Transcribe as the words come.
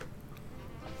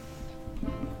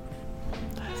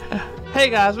Hey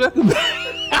guys, welcome back.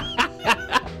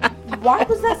 Why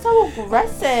was that so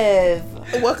aggressive?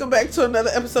 Welcome back to another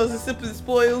episode of Sip and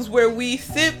Spoils, where we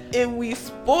sip and we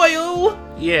spoil.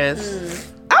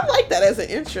 Yes. I like that as an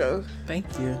intro. Thank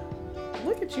you.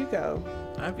 Look at you go.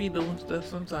 I be doing stuff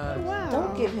sometimes. Wow.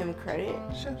 Don't give him credit.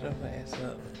 Shut your ass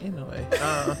up. Anyway,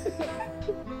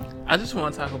 I just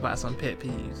want to talk about some pet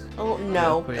peeves. Oh, Real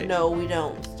no. quick. No, we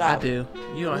don't. I Stop. do.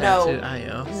 You don't No. have to. I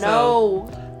am. No.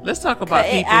 So, let's talk about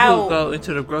Cut it people out. who go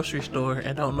into the grocery store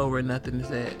and don't know where nothing is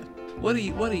at. What are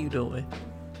you doing?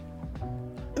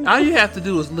 All you have to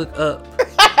do is look up,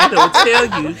 and it'll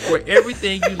tell you where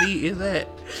everything you need is at.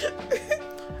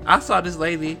 I saw this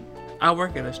lady. I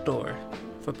work at a store,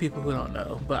 for people who don't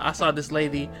know, but I saw this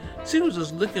lady. She was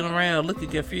just looking around, looking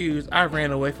confused. I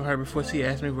ran away from her before she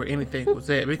asked me where anything was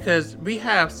at, because we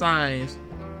have signs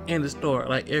in the store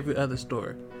like every other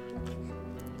store.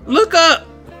 Look up.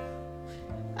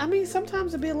 I mean,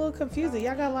 sometimes it'd be a little confusing.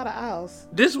 Y'all got a lot of aisles.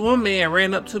 This one man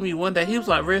ran up to me one day. He was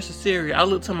like, "Where's the cereal?" I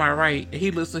looked to my right, and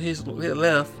he looked to his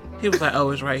left. He was like,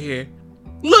 "Oh, it's right here."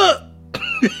 Look.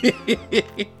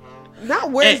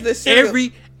 Not where's And the cereal.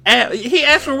 every app, he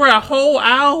asked for where a whole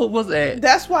aisle was at.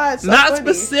 That's why it's so Not funny.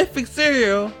 specific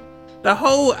cereal. The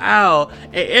whole aisle,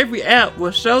 and every app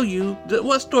will show you.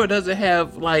 What store doesn't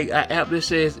have like an app that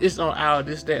says it's on aisle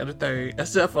this, that, and the third,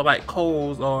 except for like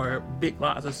Kohl's or Big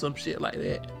Lots or some shit like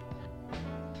that.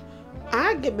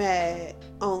 I get mad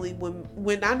only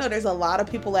when I know there's a lot of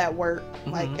people at work.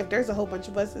 Like Mhm. if there's a whole bunch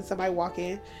of us and somebody walk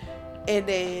in, and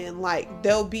then like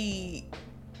they'll be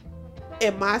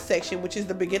in my section, which is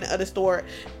the beginning of the store,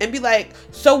 and be like,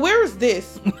 "So where is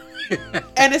this?"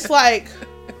 And it's like,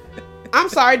 I'm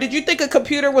sorry, did you think a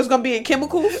computer was gonna be in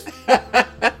chemicals?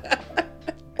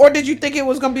 Or did you think it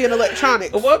was gonna be in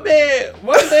electronics? One man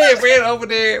ran over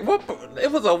there.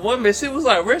 It was a woman. She was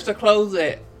like, "Where's the clothes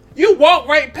at?" You walk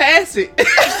right past it.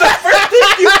 It's the first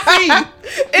thing you see.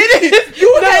 It is.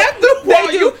 You have to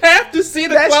walk. You have to see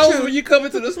the That's clothes true. when you come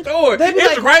into the store. They be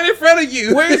It's like, right in front of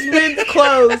you. Where's men's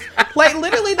clothes? Like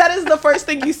literally, that is the first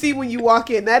thing you see when you walk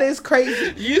in. That is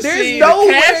crazy. You There's see no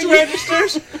the cash way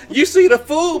registers. You see the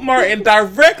food mart, and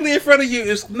directly in front of you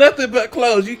is nothing but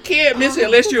clothes. You can't miss it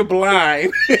unless you're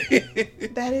blind.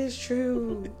 That is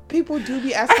true. People do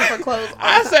be asking for clothes. all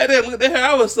I the time. sat there and looked at her.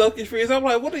 I was so confused. I'm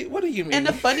like, what do you mean? And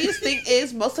the funniest thing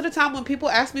is, most of the time when people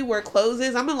ask me where clothes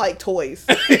is, I'm in like toys.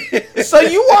 So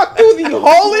you walk through the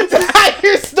whole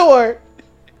entire store.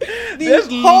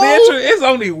 There's literally, it's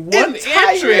only one entire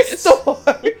entrance. store.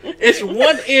 It's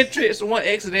one entrance, one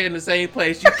exit in the same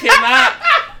place. You cannot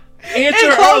enter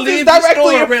And or clothes is leave the directly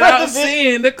store in front without of it.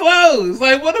 seeing the clothes.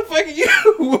 Like, what the fuck are you?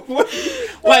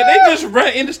 Like, they just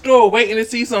run in the store waiting to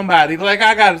see somebody. Like,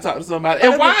 I gotta talk to somebody.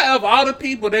 And why, of all the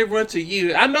people, they run to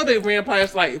you? I know they ran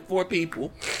past like 4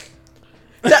 people.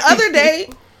 The other day,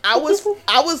 I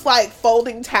was like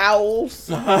folding towels,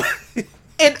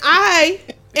 and I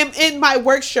am in my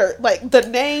work shirt, like the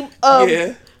name of,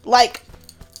 Yeah. like,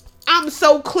 I'm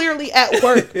so clearly at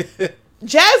work.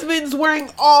 Jasmine's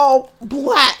wearing all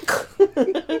black.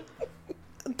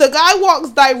 The guy walks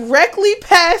directly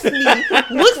past me,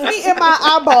 looks me in my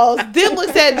eyeballs, then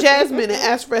looks at Jasmine and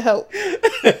asks for help.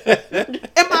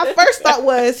 And my first thought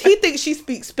was, he thinks she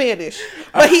speaks Spanish.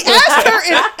 But he asked her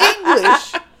in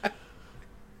English.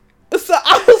 So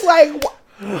I was like,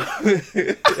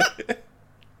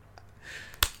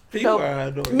 People So, are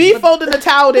annoying. me folding the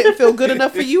towel didn't feel good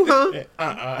enough for you, huh?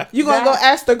 You gonna go That-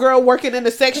 ask the girl working in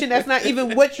the section that's not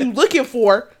even what you looking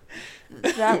for?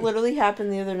 That literally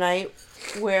happened the other night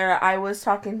where I was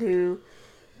talking to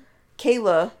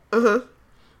Kayla Uh-huh.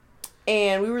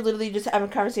 and we were literally just having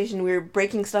a conversation. We were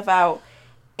breaking stuff out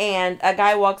and a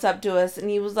guy walks up to us and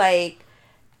he was like,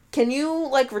 "Can you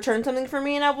like return something for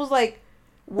me?" And I was like,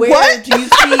 "Where What? do you see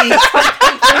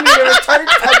something for me to return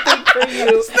something for you?"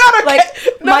 It's not a Like,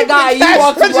 not my even guy, you cash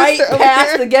walked register right over past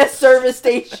here. the guest service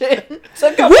station.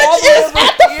 To come Which all the is way over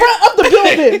at the here. front of the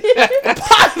building.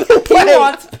 By the He way.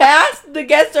 walked past the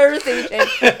guest service station,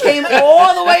 came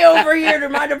all the way over here to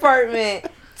my department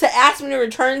to ask me to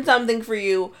return something for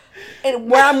you. And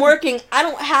where I'm working, I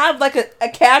don't have like a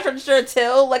cash register, a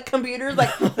till, like computers. Like,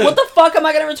 what the fuck am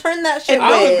I gonna return that shit I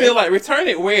would with? feel like, return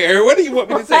it where? What do you want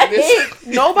me to take this?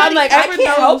 Nobody I'm like, ever I can't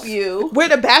knows help you. where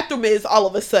the bathroom is all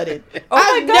of a sudden. Oh my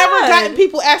I've never God. gotten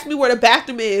people ask me where the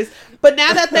bathroom is, but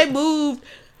now that they moved,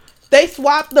 they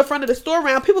swapped the front of the store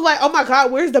around. People are like, "Oh my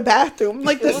God, where's the bathroom?"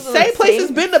 Like, the It was the same place same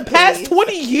has been the past place.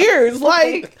 20 years.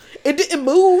 Like, it didn't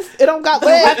move. It don't got You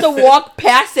have legs. to walk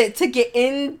past it to get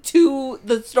into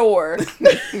the store.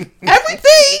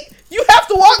 Everything you have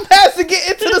to walk past to get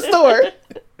into the store.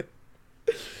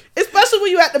 Especially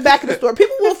when you're at the back of the store.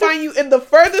 People will find you in the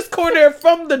furthest corner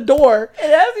from the door.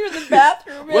 And that's where the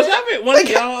bathroom is. Was I with one of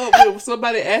y'all when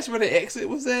somebody asked where the exit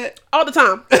was at? All the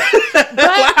time.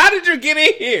 Like, how did you get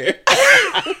in here?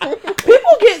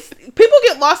 People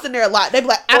get lost in there a lot. They be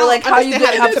like, I don't like how you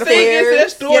understand how get to up get the to the stairs. front.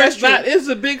 That store Yeah, is not. It's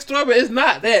a big store, but it's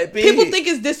not that big. People think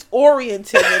it's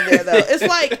disorienting in there though. It's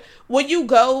like when you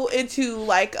go into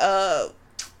like a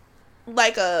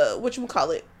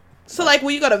whatchamacallit. So like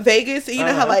when you go to Vegas and you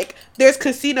know how like there's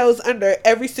casinos under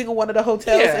every single one of the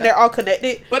hotels and they're all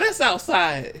connected. But that's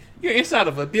outside. You're inside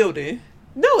of a building.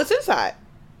 No, it's inside.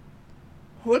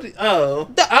 What? All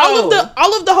of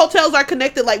the hotels are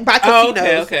connected like by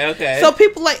casinos. Okay. So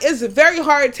people like it's very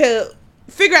hard to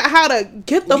figure out how to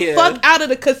get the fuck out of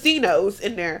the casinos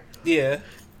in there. Yeah.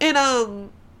 And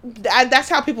that's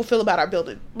how people feel about our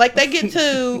building. Like they get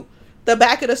to the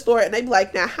back of the store and they be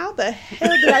like, "Now how the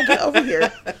hell did I get over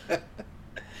here?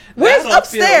 Where's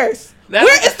upstairs?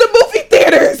 Where is the movie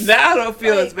theaters?" Now I don't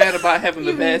feel Like, as bad about having the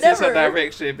you've bad sense of never-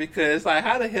 direction because like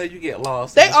how the hell you get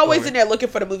lost? They the always store? in there looking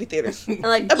for the movie theaters. And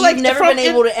like, I'm you've like, never from been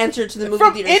able to enter to the movie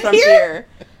from theaters in from here? here.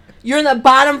 You're in the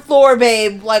bottom floor,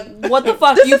 babe. Like, what the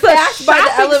fuck? This You is a passed by the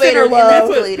shopping elevator center, and the love.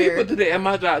 escalator. People do that at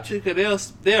my job too,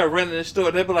 cause they'll run in the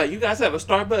store. They'll be like, "You guys have a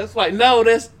Starbucks?" Like, no,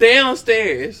 that's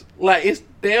downstairs. Like, it's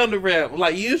down the ramp.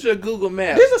 Like, use your Google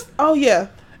Maps. Oh yeah.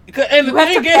 And the You have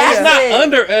thing to is, pass it's not it.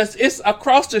 under us. It's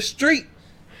across the street.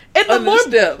 And the Under more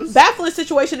the steps. baffling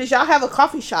situation is y'all have a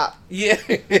coffee shop. Yeah,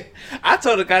 I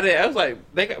told the guy that I was like,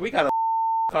 we got a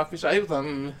coffee shop. He was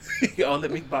like, "Oh,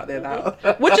 let me buy that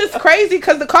out." Which is crazy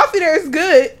because the coffee there is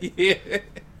good. Yeah.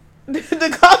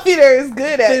 The coffee there is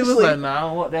good He was actually. like, "No, I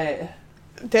don't want that."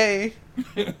 Dang.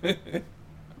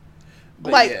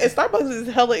 But Like, yeah. and Starbucks is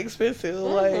hella expensive.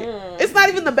 Like, it's not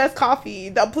even the best coffee.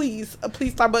 No, please,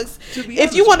 Starbucks. To be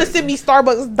If you honest want to with send me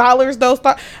Starbucks dollars, though,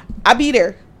 I be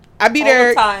there. I be All there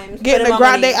the time. getting Spending a my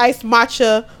grande money. iced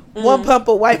matcha, one pump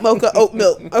of white mocha oat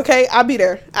milk. Okay, I'll be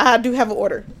there. I do have an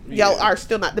order. Y'all Yeah. are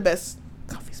still not the best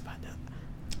coffee spot though.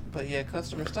 But yeah,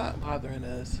 customers, stop bothering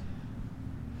us.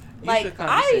 Use Like, your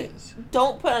common I sense.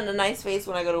 don't put on a nice face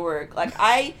when I go to work. Like,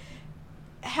 I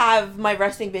have my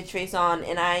resting bitch face on,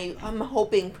 and I'm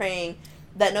hoping, praying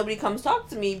that nobody comes talk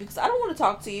to me because I don't want to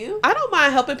talk to you. I don't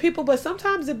mind helping people, but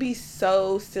sometimes it be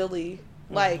so silly.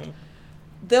 Like,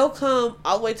 they'll come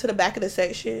all the way to the back of the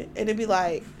section and it'd be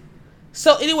like,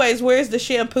 "So anyways, where's the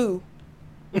shampoo?"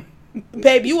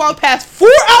 Babe, you walked past 4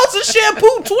 ounces of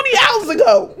shampoo 20 hours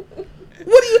ago.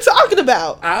 What are you talking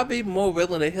about? I'll be more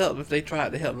willing to help if they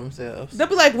tried to help themselves. They'll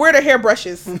be like, "Where are the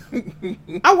hairbrushes?"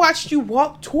 I watched you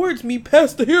walk towards me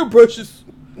past the hairbrushes.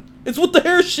 It's with the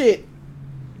hair shit.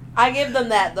 I give them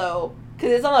that, though,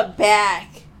 because it's on the back.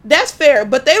 That's fair,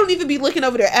 but they don't even be looking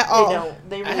over there at all. They don't.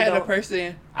 They really I had don't. a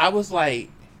person, I was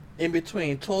like in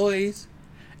between toys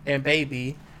and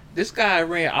baby. This guy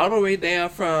ran all the way down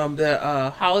from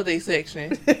the holiday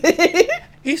section.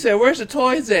 He said, "Where's the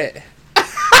toys at?"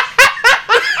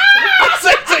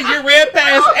 So you ran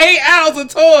past 8 hours of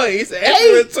toys,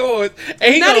 extra toys,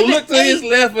 and he Not gonna even look to his 8.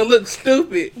 left and look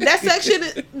stupid. That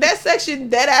section,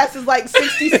 dead ass is like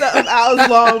 60-something hours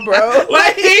long, bro.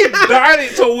 Like he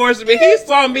darted towards me. He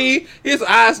saw me. His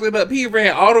eyes lit up. He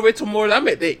ran all the way towards. I'm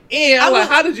at the end. I'm I like,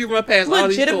 how did you run past all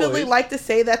these legitimately toys? like to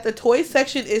say that the toy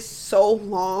section is so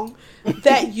long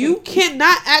that you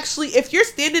cannot actually, if you're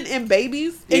standing in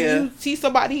babies and Yeah. you see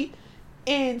somebody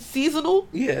in seasonal,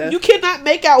 Yeah. you cannot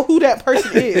make out who that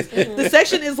person is. The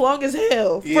section is long as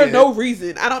hell for Yeah. no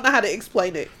reason. I don't know how to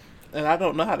explain it. And I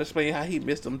don't know how to explain how he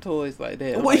missed them toys like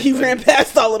that. When Like, he ran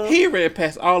past all of them. He ran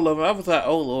past all of them. I was like,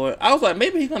 oh Lord. I was like,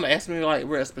 maybe he's gonna ask me like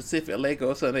where a specific Lego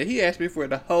or something. He asked me for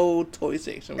the whole toy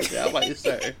section. With I was like,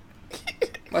 sir,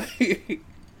 like,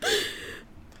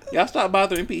 y'all stop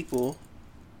bothering people.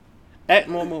 Act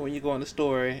normal when you go in the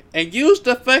store and use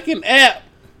the fucking app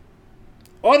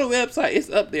or the website. It's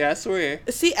up there. I swear.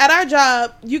 See, at our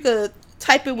job, you could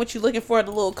type in what you're looking for in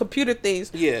the little computer things,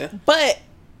 Yeah. but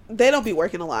they don't be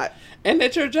working a lot. And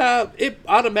at your job, it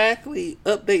automatically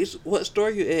updates what store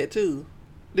you at too.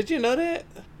 Did you know that?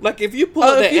 Like if you pull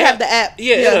up if the you app, have the app,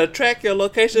 yeah, yeah. it'll track your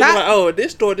location. Not- Like, oh,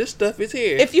 this store, this stuff is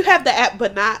here. If you have the app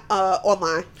but not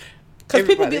online. Because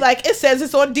people be Everybody. like, it says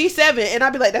it's on D7, and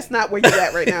I'll be like, that's not where you're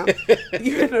at right now.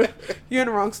 you're in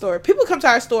the wrong store. People come to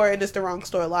our store and it's the wrong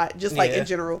store a lot, just like Yeah. in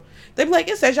general. They be like,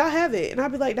 it says y'all have it, and I'll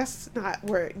be like, that's not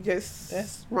where. Just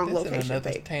that's wrong that's in location.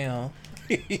 another babe. town.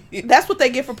 That's what they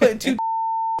get for putting two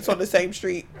on the same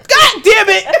street. God damn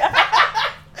it!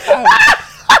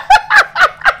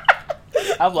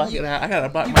 I'm blocking out. I gotta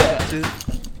block my out too.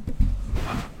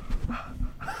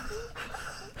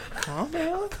 Calm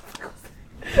down.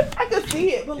 I could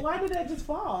see it, but why did that just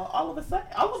fall? All of a sudden?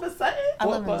 I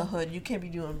live in the hood. You can't be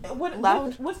doing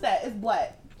Loud. What's that? It's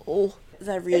black. Oh, as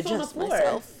I It's on the readjust floor.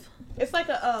 myself. It's like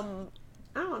a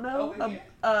I don't know. Over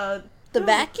here? The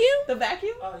vacuum? The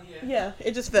vacuum? Oh yeah. Yeah,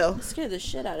 it just fell. Scared the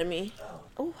shit out of me.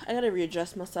 Oh, I gotta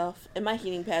readjust myself. And my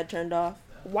heating pad turned off.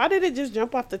 Why did it just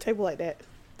jump off the table like that?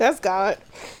 That's God.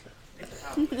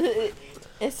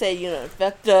 It said,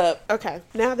 fucked up. Okay,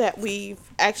 now that we've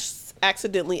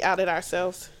accidentally outed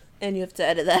ourselves. And you have to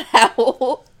edit that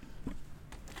out.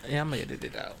 Yeah, I'm gonna edit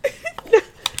it out.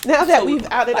 Now that we've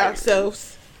outed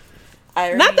ourselves.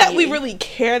 Not that we really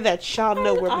care that y'all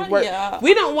know where we work. Yeah.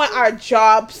 We don't want our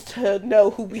jobs to know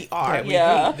who we are.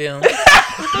 Yeah. We hate them.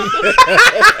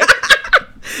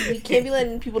 We can't be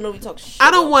letting people know we talk shit.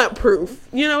 I don't want proof.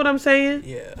 You know what I'm saying?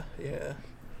 Yeah, yeah.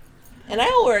 And I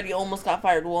already almost got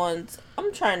fired once.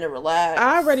 I'm trying to relax.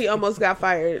 I already almost got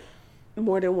fired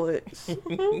more than once.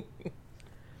 We're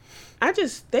not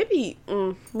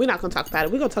gonna talk about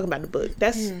it. We're gonna talk about the book.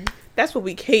 That's what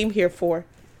we came here for.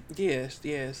 Yes,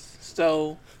 yes.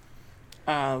 So,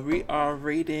 we are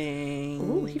reading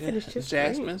Ooh, he finished his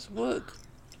Jasmine's book.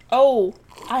 Oh,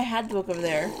 I had the book over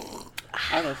there.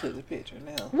 I done took the picture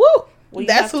now. Woo! Well,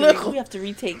 That's we have to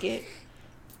retake it.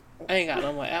 I ain't got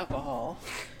no more alcohol.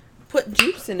 Put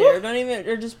juice in there. Don't even,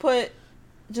 or just put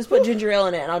ginger ale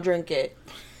in it, and I'll drink it.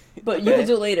 But you can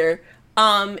do it later.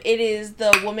 It is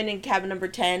The Woman in Cabin Number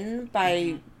 10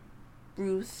 by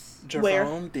Ruth.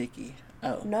 Jerome Dickey.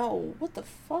 Oh. No, what the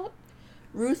fuck?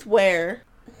 Ruth Ware.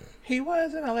 He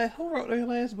was in our last. Who wrote their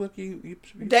last book? You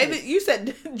David, you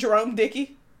said Jerome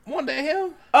Dickey. One day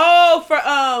him? Oh, for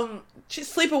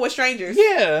Sleeping with Strangers.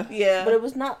 Yeah. Yeah. But it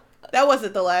was not. That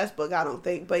wasn't the last book, I don't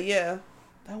think. But yeah.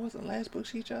 That wasn't the last book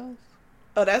she chose?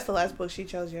 Oh, that's the last book she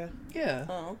chose, yeah. Yeah.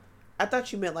 Oh. I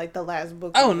thought you meant like the last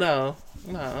book. Oh, no.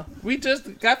 No. We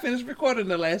just got finished recording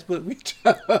the last book we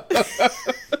chose.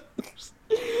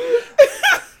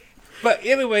 But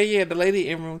anyway, yeah, The Lady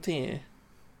in Room 10.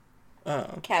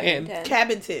 Cabin 10.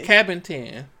 Cabin 10. Cabin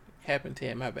 10. Cabin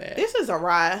 10, my bad. This is a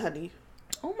ride, honey.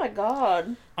 Oh my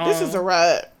god. This is a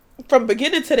ride. From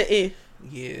beginning to the end.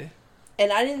 Yeah.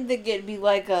 And I didn't think it'd be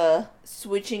like a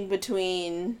switching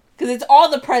between. Because it's all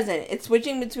the present. It's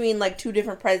switching between like two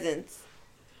different presents.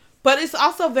 But it's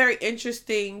also very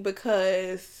interesting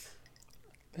because.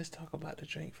 Let's talk about the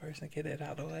drink first and get it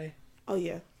out of the way. Oh,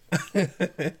 yeah.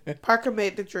 Parker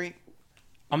made the drink.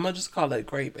 I'm going to just call it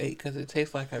Grape 8 because it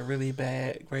tastes like a really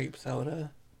bad grape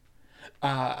soda.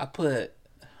 I put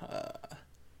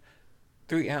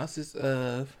 3 ounces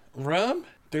of rum,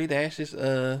 3 dashes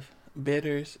of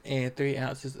bitters, and 3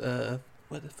 ounces of,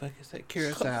 what the fuck is that?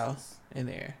 Curacao in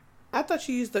there. I thought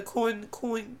you used the corn.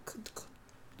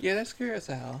 Yeah, that's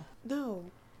Curacao.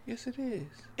 No. Yes, it is.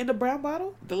 In the brown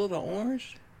bottle? The little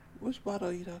orange? Which bottle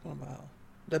are you talking about?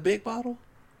 The big bottle?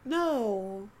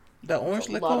 No. The orange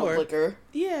A lot of liqueur? liquor.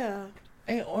 Yeah.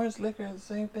 Ain't orange liquor the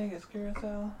same thing as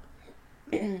Curacao?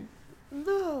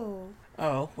 No.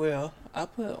 Oh, well, I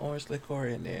put orange liqueur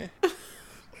in there.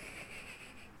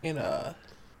 And I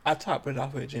topped it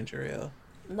off with ginger ale.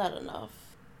 Not enough.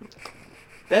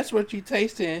 That's what you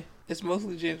tasting. It's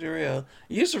mostly ginger ale.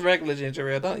 Use the regular ginger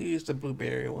ale. Don't use the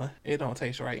blueberry one. It don't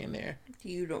taste right in there.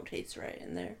 You don't taste right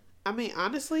in there. I mean,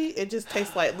 honestly, it just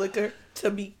tastes like liquor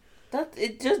to me.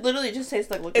 It just literally just tastes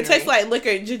like liquor. It tastes like liquor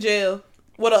and ginger ale.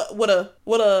 What a little.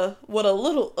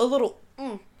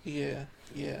 Yeah,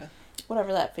 yeah.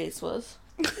 Whatever that face was.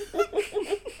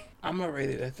 I'm gonna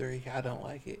rate it a 3. I don't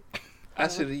like it. I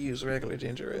should have used regular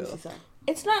ginger ale.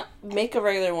 It's not. Make a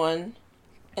regular one,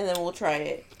 and then we'll try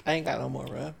it. I ain't got no more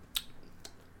rub.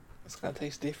 It's gonna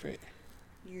taste different.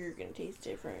 You're gonna taste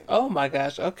different. Oh my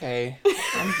gosh. Okay.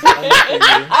 I'm for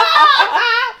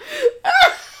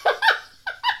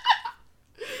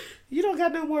You don't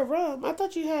got no more rum. I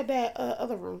thought you had that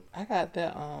other rum. I got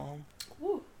that.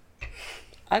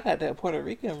 I got that Puerto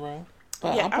Rican rum.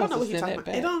 But Yeah, I'm I don't supposed know to what you're send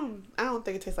talking that about. back. I don't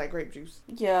think it tastes like grape juice.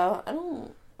 Yeah, I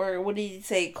don't. Or what did he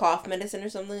say? Cough medicine or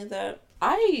something like that.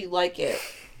 I like it.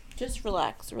 Just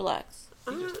relax.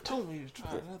 You just told me to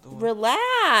try another one.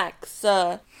 Relax.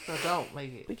 So don't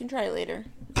make it. We can try it later.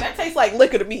 That tastes like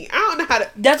liquor to me. I don't know how to.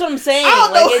 That's what I'm saying. I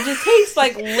don't Like know. it just tastes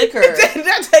like liquor.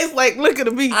 That tastes like liquor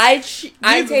to me. I Jesus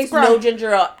taste Christ. no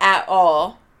ginger ale at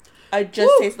all. I just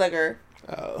Woo. taste liquor.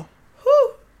 Oh.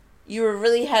 Whew. You were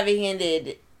really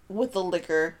heavy-handed with the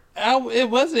liquor.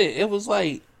 It wasn't. It was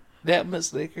like that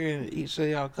much liquor in each of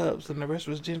y'all cups, and the rest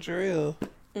was ginger ale.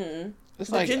 Mm-mm. It's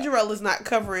The like ginger ale is not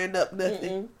covering up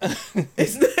nothing. Mm-mm.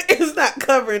 It's not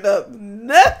covering up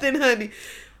nothing, honey.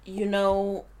 You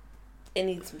know, it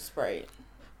needs some Sprite.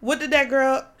 What did that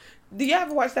girl? Do you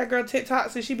ever watch that girl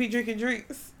TikToks and she be drinking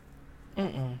drinks?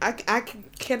 I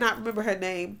cannot remember her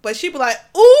name, but she'd be like,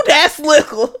 "Ooh, that's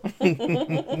liquor."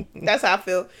 That's how I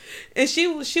feel. And she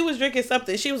was drinking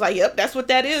something. She was like, "Yep, that's what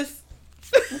that is."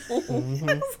 I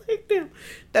was like, "Damn,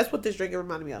 that's what this drinking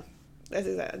reminded me of." That's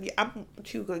exactly. Yeah,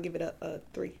 she was gonna give it a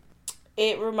 3.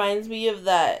 It reminds me of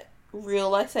that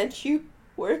reel I sent you,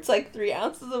 where it's like 3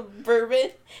 ounces of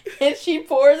bourbon, and she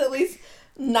pours at least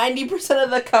 90% of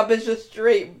the cup is just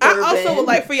straight bourbon. I also would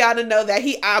like for y'all to know that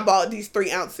he eyeballed these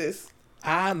 3 ounces.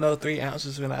 I know 3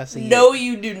 ounces when I see it. No,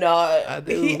 you do not. I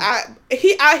do. He said,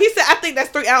 "I think that's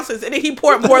 3 ounces," and then he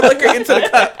poured more liquor into the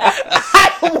cup.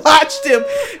 I watched him.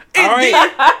 And All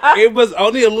right. It was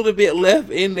only a little bit left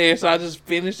in there, so I just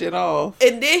finished it off.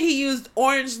 And then he used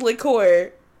orange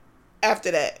liqueur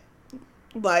after that.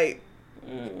 Like,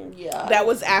 Yeah. that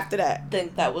was after that. I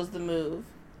think that was the move.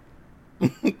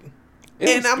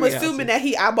 And I'm assuming that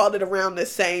he eyeballed it around the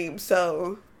same,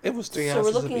 so. It was 3 So ounces.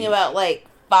 we're looking of each. about like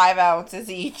 5 ounces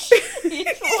each.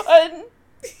 Each one.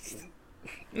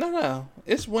 No.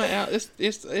 It's 1 ounce.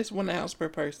 It's 1 ounce per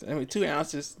person. I mean, 2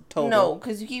 ounces total. No,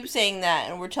 because you keep saying that,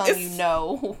 and we're telling you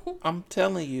no. I'm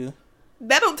telling you.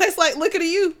 That don't taste like liquor to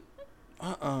you.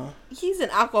 He's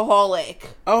an alcoholic.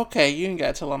 Okay, you ain't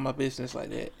got to tell all my business like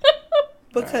that.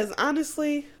 Because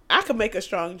honestly, I could make a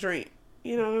strong drink.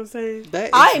 You know what I'm saying? That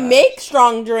is I not- make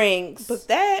strong drinks. But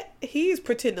that, he's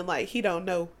pretending like he don't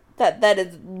know. That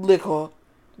is liquor.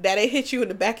 That it hit you in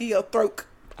the back of your throat.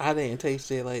 I didn't taste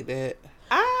it like that.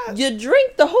 You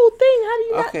drink the whole thing. How do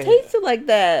you Okay. not taste it like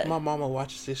that? My mama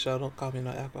watches this show. Don't call me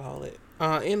no alcoholic.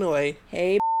 Anyway,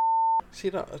 Hey, she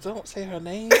don't say her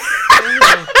name.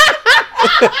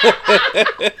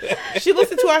 She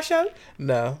listened to our show?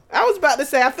 No, I was about to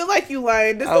say, I feel like you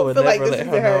lying. This I don't would feel like never this let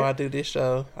is her know her. I do this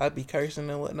show. I'd be cursing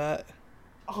and whatnot.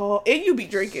 Oh, and you be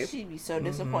drinking. she'd be so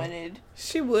disappointed.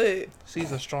 She would.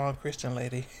 She's a strong Christian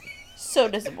lady. So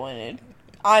disappointed.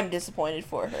 I'm disappointed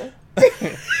for her.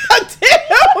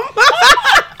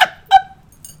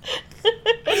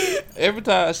 Every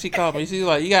time she called me, she's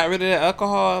like, "You got rid of that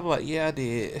alcohol?" I'm like, "Yeah, I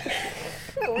did."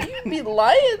 You be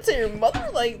lying to your mother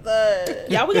like that.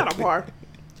 Yeah, we got a bar.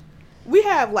 We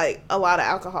have like a lot of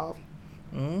alcohol.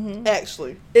 Mm-hmm.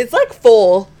 Actually, It's like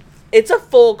full. It's a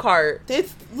full cart.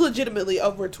 it's legitimately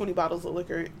over 20 bottles of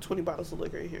liquor. 20 bottles of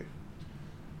liquor in here.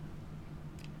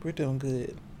 We're doing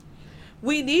good.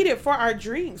 We need it for our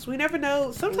drinks. We never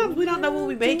know. Sometimes we don't know what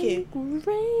we making,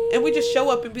 and we just show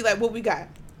up and be like, "What we got?"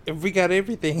 We got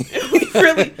everything.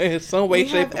 Really? In some way, We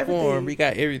shape, have or form, everything. we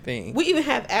got everything. We even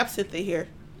have absinthe in here.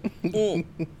 Mm.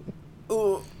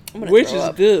 Ooh. I'm gonna Which throw is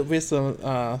up. good with some I'm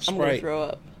gonna Sprite. throw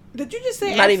up. Did you just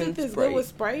say Not even absinthe is Sprite. good with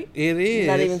Sprite? It is.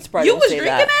 Not even Sprite. You will was say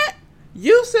drinking that?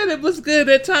 You said it was good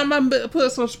that time. I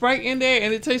put some Sprite in there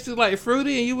and it tasted like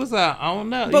fruity, and you was like, "I don't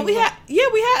know." But You we was had,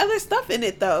 we had other stuff in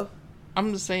it though.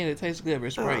 I'm just saying it tastes good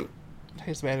with Sprite.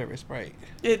 Tastes better with Sprite.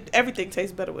 Everything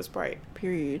tastes better with Sprite.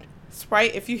 Period.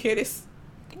 Sprite, if you hear this,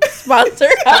 Sponsor.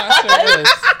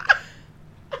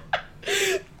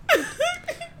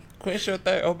 Quench your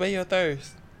thirst. Obey your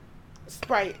thirst.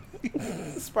 Sprite,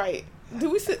 Sprite.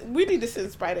 We need to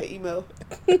send Sprite an email.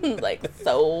 Like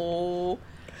so.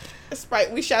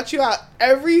 Sprite, we shout you out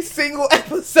every single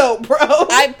episode, bro.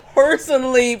 I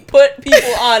personally put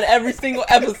people on every single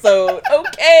episode.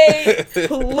 Okay.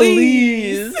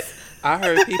 Please. I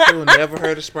heard people who never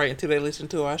heard of Sprite until they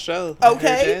listened to our show. I heard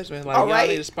Okay. Jasmine, like, All y'all right.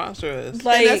 need to sponsor us.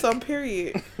 Like, And that's on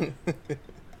period.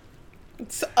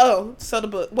 So the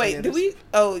book. Wait, Yeah, did we?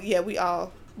 Oh yeah, we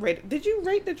all rated. Did you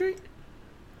rate the drink?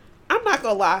 I'm not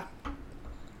gonna lie.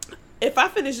 If I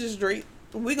finish this drink,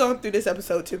 we going through this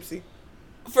episode tipsy.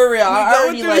 for real. We I going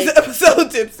already through like. this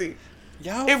episode tipsy.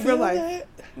 Y'all In feel real life.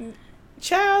 that?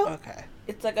 Child, Okay.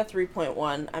 It's like a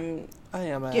 3.1. I'm I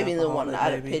am an giving the one alcoholic,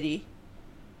 out of maybe. pity.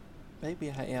 Maybe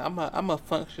I am. I'm a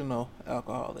functional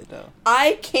alcoholic though.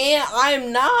 I can't.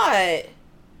 I'm not.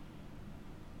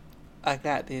 I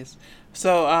got this.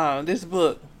 So this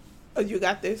book. oh you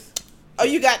got this. Oh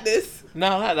you got this.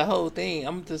 No, not the whole thing.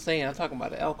 I'm just saying. I'm talking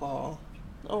about the alcohol.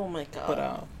 Oh my god.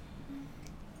 But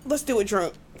Let's do it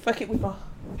drunk. Fuck it, we all.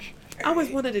 I always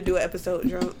wanted to do an episode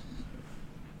drunk.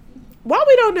 Why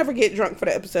we don't never get drunk for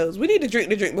the episodes? We need to drink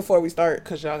the drink before we start.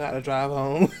 cause y'all gotta drive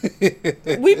home.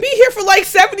 We be here for like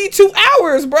 72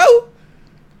 hours, bro.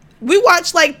 We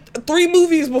watch like 3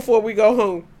 movies before we go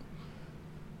home.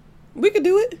 We could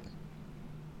do it.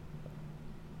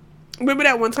 Remember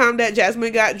that one time that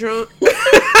Jasmine got drunk?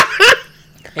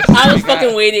 I was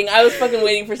fucking waiting. I was fucking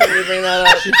waiting for somebody to bring that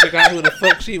up. She forgot who the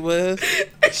fuck she was.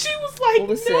 And she was like,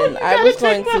 Listen, no, you I gotta was take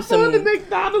going my through phone some- to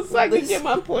McDonald's so I can get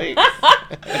my points.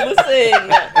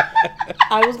 Listen,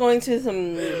 I was going to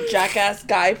some jackass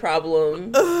guy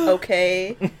problems.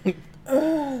 Okay.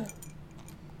 And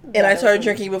I started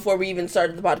drinking before we even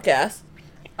started the podcast.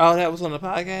 Oh, that was on the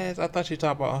podcast? I thought you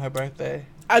talked about on her birthday.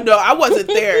 I know, I wasn't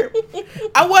there.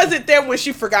 I wasn't there when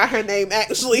she forgot her name,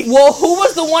 actually. Well, who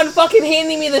was the one fucking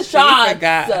handing me the shot? She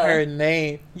forgot her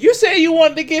name. You said you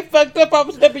wanted to get fucked up. I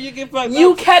was helping you get fucked up.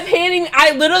 You kept handing...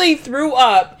 I literally threw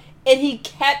up, and he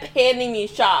kept handing me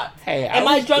shots. Hey, and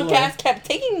my drunk ass kept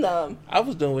taking them. I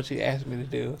was doing what you asked me to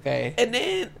do, okay? And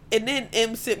then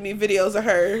M sent me videos of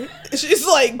her. She's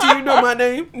like, do you know my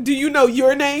name? Do you know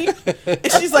your name?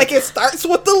 And she's like, it starts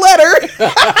with the letter.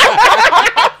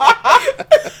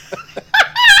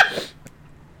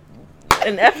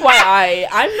 And FYI,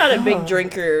 I'm not a big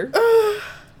drinker.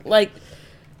 Like,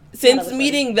 since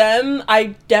meeting them,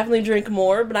 I definitely drink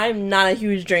more, but I'm not a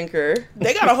huge drinker.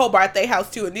 They got a whole bar at their house,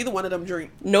 too, and neither one of them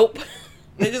drink. Nope.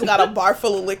 They just got a bar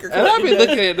full of liquor. And I be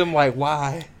looking at them like,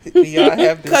 why do y'all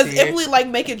have this Because here? Emily like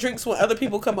making drinks when other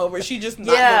people come over. She just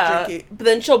not gonna drink it. But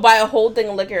then she'll buy a whole thing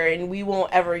of liquor, and we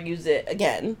won't ever use it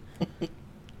again.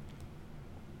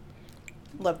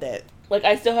 Love that. Like,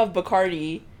 I still have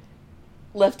Bacardi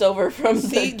left over from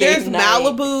the there's game night.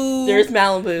 Malibu. There's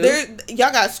Malibu.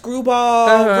 Y'all got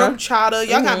Screwball, rum chata.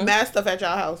 Y'all got mad stuff at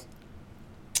y'all house.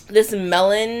 This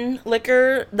melon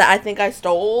liquor that I think I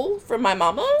stole from my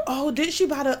mama. Oh, didn't she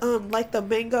buy the like the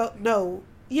mango? No,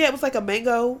 yeah, it was like a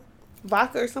mango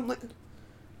vodka or something.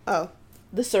 Oh,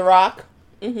 the Ciroc.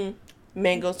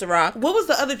 Mango Ciroc. What was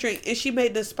the other drink? And she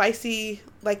made the spicy,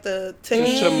 like the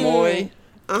chamoy.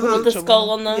 With the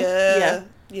skull on the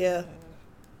yeah.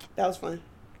 That was fun.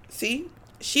 See,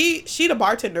 she the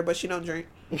bartender, but she don't drink.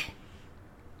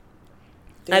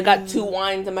 I got 2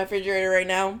 wines in my refrigerator right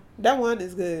now. That wine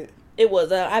is good. It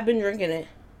was. I've been drinking it.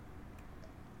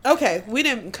 Okay, we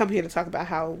didn't come here to talk about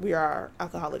how we are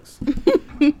alcoholics.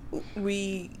 I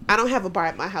don't have a bar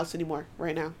at my house anymore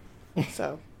right now,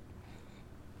 so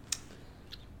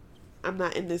I'm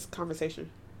not in this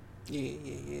conversation.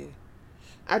 Yeah.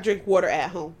 I drink water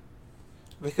at home.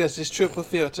 Because it's triple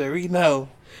filter, we know.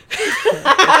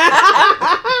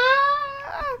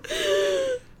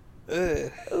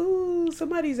 Ooh,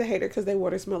 somebody's a hater because their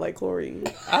water smell like chlorine.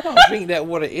 I don't drink that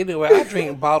water anyway. I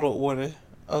drink bottled water,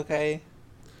 okay?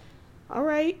 All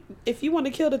right. If you want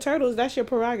to kill the turtles, that's your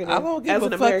prerogative. I don't give a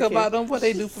fuck American. about them, what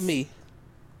they do for me.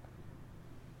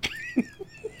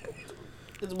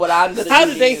 It's what I'm gonna do. How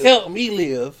do they help me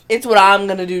live? It's what I'm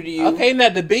gonna do to you. Okay, now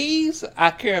the bees, I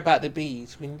care about the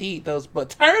bees. We need those. But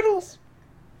turtles?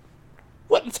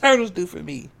 What the turtles do for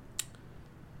me?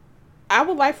 I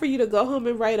would like for you to go home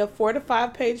and write a 4 to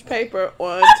 5 page paper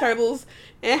on turtles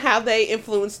and how they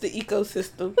influence the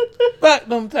ecosystem. Fuck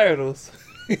them turtles.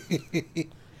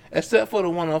 Except for the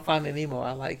one on Finding Nemo.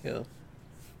 I like him.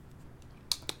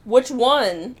 Which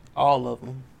one? All of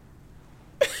them.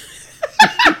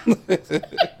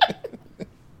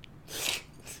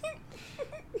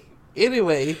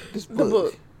 Anyway, this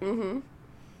book. The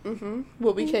book.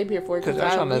 What we came here for. Because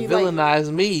they're trying to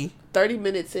villainize me. 30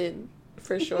 minutes in,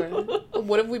 for sure.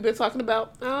 What have we been talking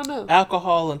about? I don't know.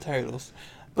 Alcohol and turtles.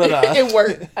 But it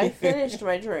worked. I finished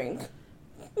my drink.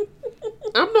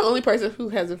 I'm the only person who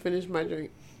hasn't finished my drink.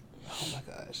 Oh my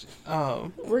gosh.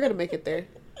 We're going to make it there.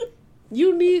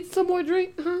 You need some more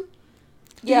drink, huh?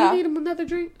 Do you need another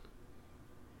drink?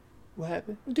 What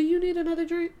happened? Do you need another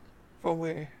drink? From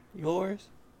where? Yours?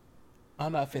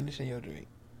 I'm not finishing your drink.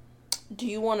 Do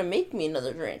you want to make me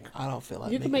another drink? I don't feel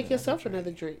like you can make yourself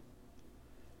another drink.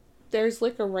 There's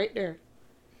liquor right there.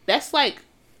 That's like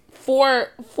four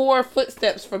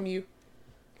footsteps from you.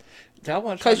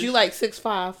 Because you like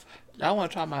 6'5". I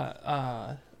want to try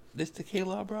my this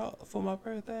tequila I brought for my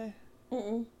birthday.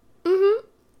 Mm-mm. Mm-hmm.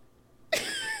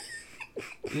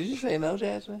 Did you say no,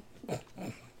 Jasmine?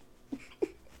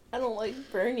 I don't like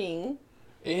burning.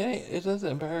 It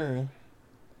doesn't burn.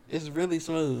 It's really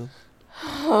smooth.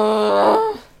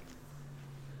 To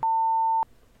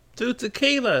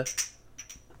tequila.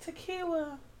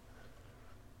 Tequila.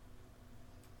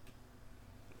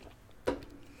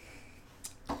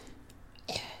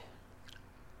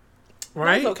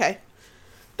 Right? That was okay.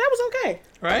 That was okay.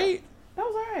 Right? That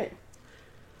was alright.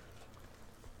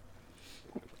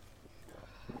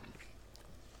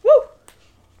 Woo!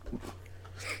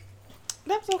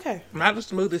 That was okay. Not the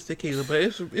smoothest tequila, but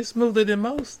it's smoother than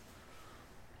most.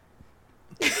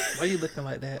 Why are you looking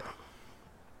like that?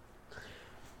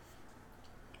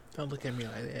 Don't look at me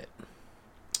like that.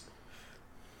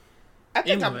 I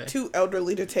think Anyway. I'm too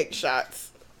elderly to take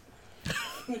shots.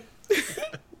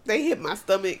 They hit my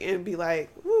stomach and be like,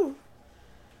 woo.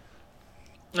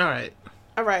 Alright.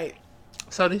 Alright.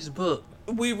 So this book,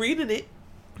 We reading it.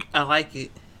 I like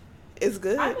it. It's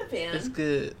good. I'm a fan. It's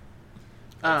good.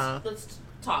 Let's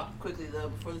talk quickly though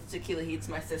before the tequila heats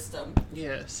my system.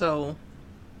 Yeah. So,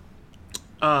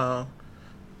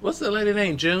 what's the lady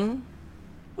name? June.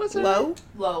 What's her name?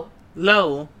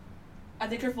 Low. I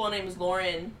think her full name is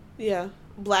Lauren. Yeah.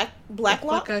 Blacklock?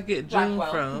 Fuck, I get June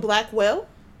Blackwell. from. Blackwell?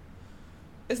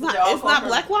 It's not They all it's call not her-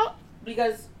 Blacklock?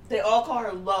 Because they all call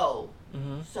her Low.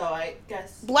 Mhm. So I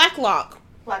guess Blacklock.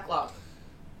 Blacklock.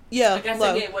 Yeah. I guess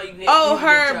Low. I get what you get. Oh, you get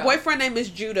her Joe. boyfriend name is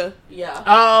Judah, Yeah.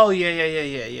 Oh yeah.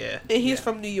 and he's Yeah.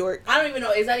 from New York. I don't even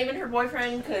know. Is that even her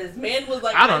boyfriend? Because man was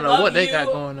like, I don't know love what they you. got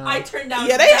going on. I turned down.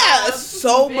 Yeah, they jobs, have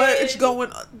so bid. much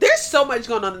going on. There's so much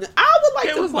going on. I would like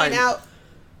It to was point like- out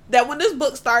that when this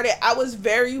book started, I was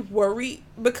very worried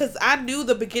because I knew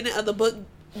the beginning of the book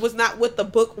was not what the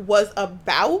book was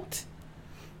about.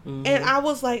 Mhm. And I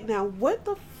was like, now what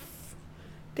the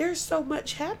there's so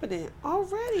much happening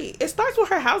already. It starts with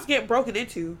her house getting broken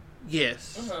into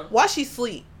Yes. Uh-huh. while she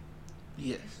sleep.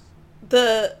 Yes.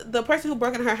 The person who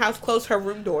broke into her house closed her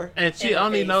room door. And she In her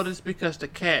only face. noticed because the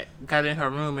cat got in her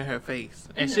room in her face.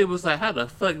 And she was like, how the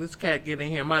fuck this cat get in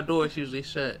here? My door's usually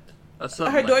shut. Or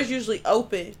something Her like door's that. usually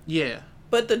open, Yeah.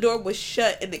 but the door was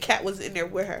shut and the cat was in there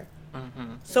with her.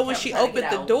 Mm-hmm. So The when cat she was trying to opened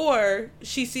get the out. door,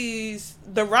 she sees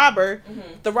the robber.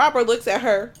 Mhm. The robber looks at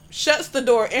her, shuts the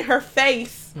door in her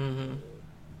face, Mm-hmm.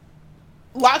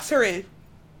 locks her in.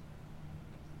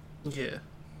 Yeah.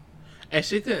 And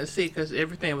she couldn't see because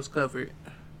everything was covered.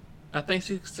 I think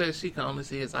she said she can only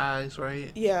see his eyes,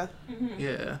 right? Yeah. Mhm.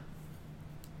 Yeah.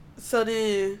 So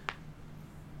then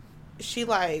she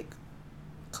like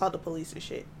called the police and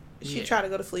shit. She Yeah. tried to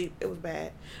go to sleep. It was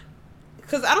bad.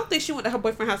 Cause I don't think she went to her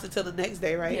boyfriend's house until the next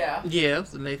day, right? Yeah. Yeah, it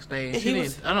was the next day. And And she he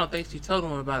didn't. I don't think she told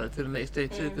him about it till the next day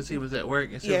too, because he was at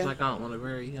work and she Yeah. was like, "I don't want to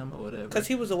bury him or whatever." Cause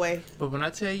he was away. But when I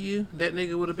tell you that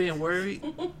nigga would have been worried, I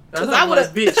Cause was I like,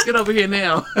 would've- "Bitch, get over here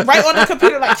now!" Right on the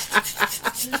computer, like.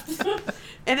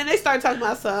 And then they started talking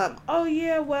about some. Oh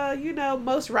yeah, well you know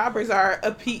most robbers are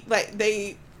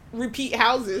they repeat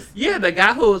houses. Yeah, the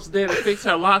guy who was there to fix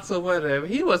her locks or whatever,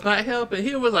 he was not helping.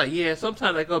 He was like, "Yeah,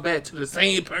 sometimes I go back to the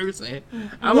same person."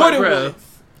 I'm More like, than bro, once.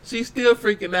 she's still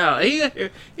freaking out. He out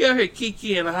here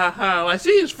kiki and ha ha. Like,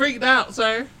 she is freaked out,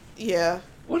 sir. Yeah.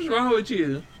 What's wrong with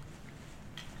you?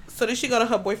 So then she go to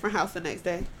her boyfriend's house the next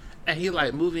day. And he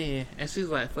like, move in. And she's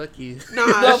like, fuck you. Nah,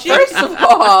 Well, she, first of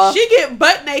all, she get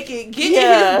butt naked, get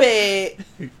Yeah. in his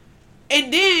bed,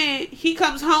 and then he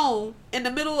comes home in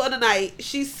the middle of the night.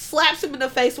 She slaps him in the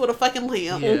face with a fucking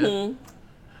lamp. Yeah. Mhm.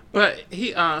 But he,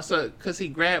 because he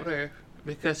grabbed her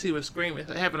because he was screaming,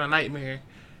 having a nightmare.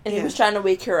 and Yeah. he was trying to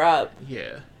wake her up.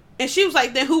 Yeah. And she was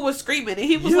like, then who was screaming? And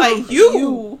he was You. like,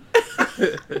 you.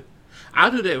 I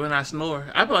do that when I snore.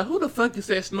 I be like, who the fuck is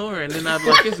that snoring? And then I be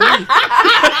like, it's me.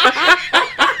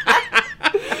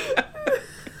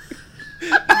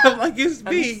 I'm like, it's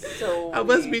me. So I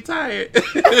must weak. be tired.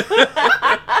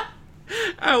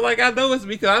 I'm like, I know it's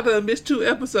because I done missed 2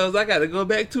 episodes. I got to go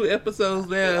back 2 episodes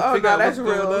now and Oh, figure no, out that's what's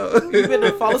going real. on. You've been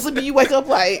to fall asleep and you wake up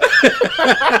like,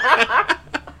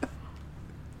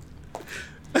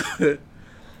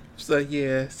 So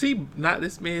yeah, she knocked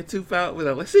this man tooth out with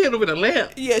a. She hit him with a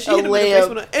lamp. yeah, she A hit him in the face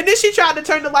lamp. with a, and then she tried to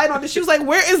turn the light on and she was like,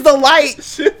 where is the light?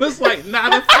 She was like,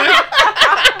 not a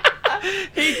fuck.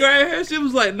 He grabbed her. She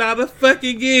was like, not a fuck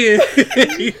again.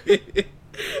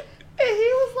 And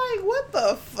he was like, what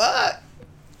the fuck?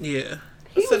 Yeah.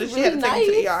 He So was then she had to really take him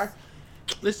to the nice. ER.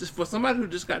 This is for somebody who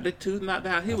just got their tooth knocked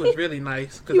out. He was really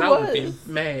nice because He I would have been was.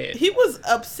 mad. He was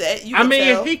upset. You I could mean,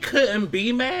 tell. he couldn't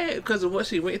be mad because of what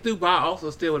she went through, but I also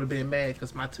still would have been mad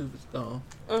because my tooth is gone.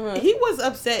 Mhm. He was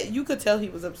upset. You could tell he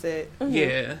was upset. Mhm.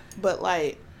 Yeah. But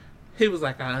like, He was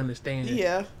like, I understand.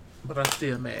 yeah. But I'm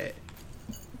still mad.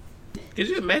 Could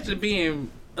you imagine being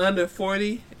under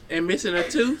 40 and missing a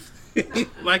tooth?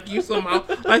 like you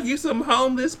some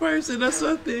homeless person or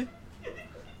something?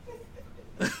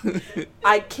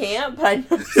 I can't, but I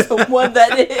know someone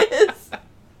that is.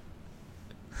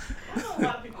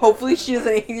 Hopefully she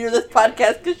doesn't hear this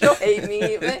podcast because she'll hate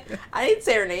me. But I didn't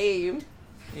say her name.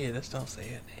 Yeah, just don't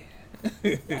say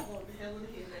it.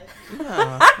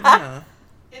 Nah.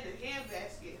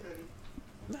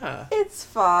 Nah. It's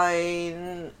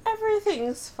fine.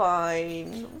 Everything's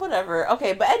fine. Whatever.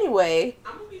 Okay, but anyway.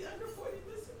 I'm gonna be under 40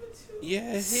 listening to.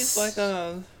 Yeah, he's like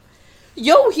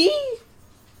Yo,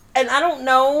 and I don't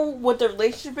know what the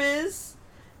relationship is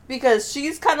because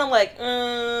she's kind of like,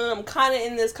 I'm kind of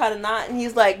in this, kind of not. And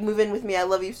he's like, move in with me. I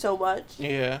love you so much.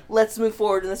 yeah. Let's move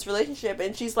forward in this relationship.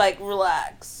 And she's like,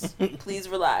 relax. Please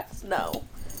relax. No.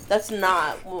 That's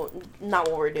not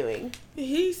what we're doing.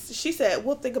 She said,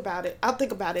 "We'll think about it. I'll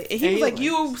think about it." And he And was like,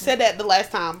 "You said that the last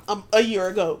time, a year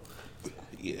ago."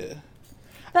 Yeah.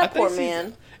 That I think poor she-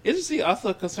 man. Isn't she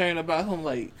also concerned about him,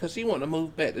 like, because he wanted to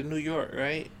move back to New York,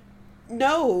 right? I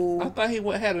No. thought he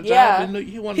had a job Yeah. in New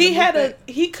York. He wanted He to move had back.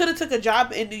 he could have took a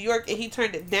job in New York and he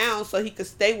turned it down so he could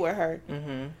stay with her.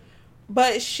 Mm-hmm.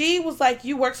 But she was like,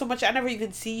 "You work so much, I never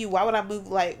even see you. Why would I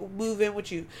move in with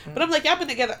you?" But I'm like, "Y'all been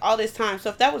together all this time, so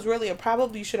if that was really a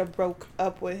problem, you should have broke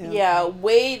up with him." Yeah,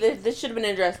 this should have been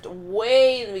addressed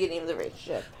way in the beginning of the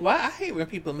relationship. Why I hate when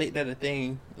people make that a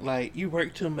thing. Like, you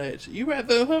work too much. You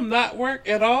rather him not work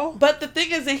at all? But the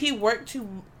thing is that he worked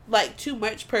too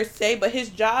much per se, but his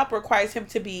job requires him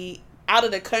to be out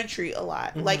of the country a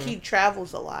lot. Like he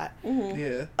travels a lot. Mm-hmm.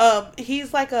 Yeah.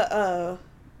 He's like a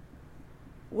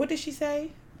what did she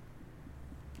say?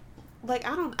 Like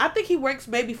I think he works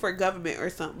maybe for government or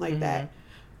something like that.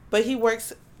 But he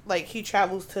works like he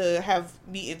travels to have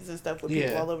meetings and stuff with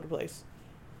people Yeah. all over the place.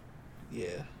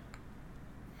 Yeah.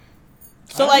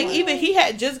 So I like don't even he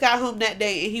had just got home that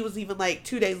day and he was even like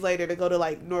 2 days later to go to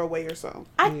like Norway or something.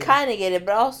 I kind of get it,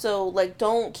 but also, like,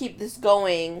 don't keep this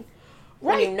going.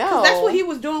 Right. You Because know. that's what he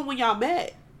was doing when y'all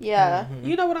met. Yeah.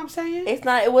 You know what I'm saying?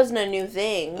 It wasn't a new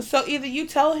thing. So either you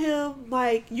tell him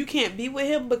like you can't be with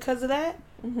him because of that,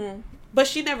 but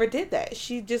she never did that.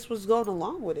 She just was going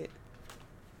along with it.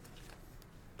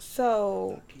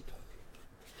 So,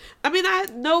 I mean, I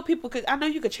know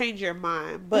you could change your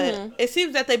mind, but it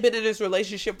seems that they've been in this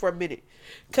relationship for a minute.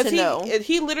 Because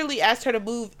he literally asked her to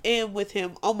move in with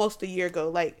him almost a year ago.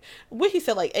 Like, what he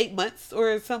said, like 8 months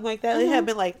or something like that. It had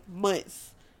been like months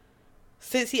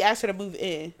since he asked her to move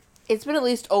in. It's been at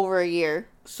least over a year.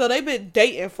 So they've been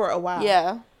dating for a while.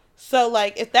 Yeah. So,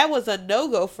 like, if that was a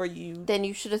no-go for you, Then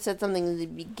you should have said something in the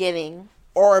beginning.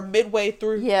 or midway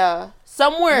through, Yeah.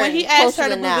 Somewhere when he asked closer her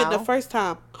to than move in now. the first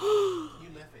time, You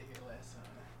left it here last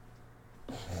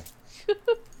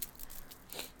time.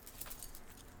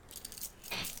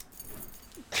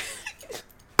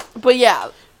 But yeah,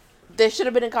 there should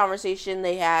have been a conversation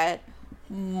they had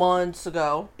months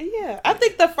ago. yeah, I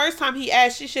think the first time he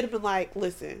asked, she should have been like,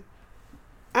 "Listen,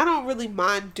 I don't really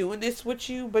mind doing this with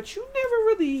you, but you never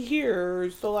really here,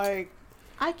 so like,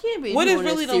 I can't be. what is doing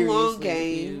really this the long seriously with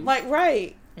game? you. Like,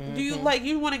 right? Do you like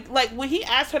you want to like when he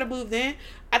asked her to move in?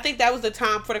 I think that was the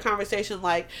time for the conversation.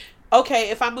 Like, okay,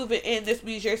 if I'm moving in, this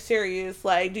means you're serious.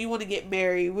 Like, do you want to get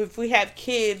married? If we have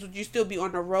kids, would you still be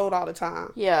on the road all the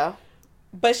time? Yeah.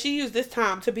 But she used this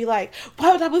time to be like,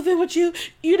 why would I move in with you?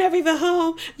 You never even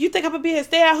home. You think I'm gonna be a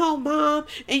stay-at-home mom,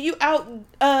 and you out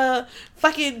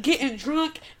fucking getting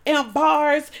drunk in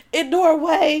bars in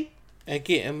Norway. And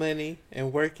getting money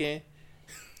and working.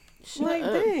 Like,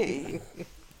 dang.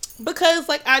 Because,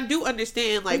 like, I do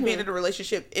understand, like, being in a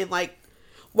relationship and, like,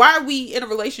 why are we in a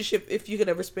relationship if you could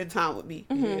never spend time with me?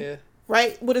 Yeah.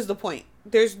 Right? What is the point?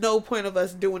 There's no point of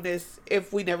us doing this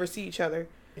if we never see each other.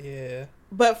 Yeah.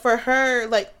 But for her,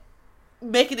 like,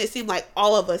 making it seem like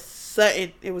all of a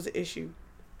sudden it was an issue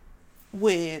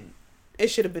when it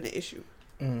should have been an issue.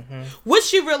 Mm-hmm. Which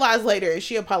she realized later and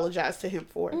she apologized to him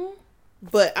for.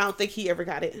 But I don't think he ever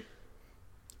got it.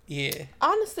 Yeah.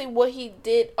 Honestly, what he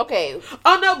did. Okay,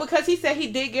 Oh, no, because he said he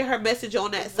did get her message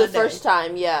on that the Sunday. first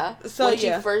time, yeah. So, when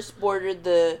yeah. she first boarded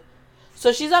the.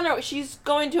 So she's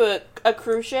going to a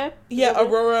cruise ship. Yeah,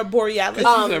 Aurora Borealis.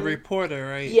 Because she's a reporter,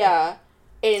 right? Yeah.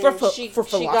 And For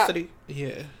Velocity.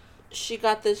 Yeah. She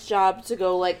got this job to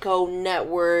go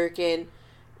network and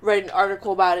write an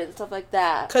article about it and stuff like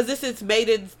that. Because this is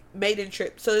maiden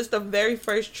trip. So it's the very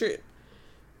first trip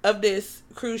of this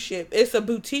cruise ship. It's a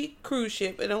boutique cruise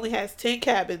ship. It only has 10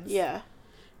 cabins. Yeah.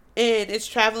 And it's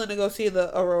traveling to go see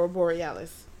the Aurora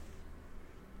Borealis.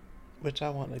 Which I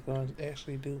want to go and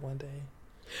actually do one day.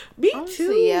 Me Honestly,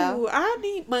 too. yeah. I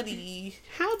need money.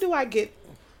 How do I get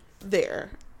there?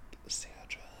 Sell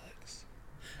drugs.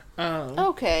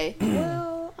 Okay.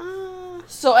 Well,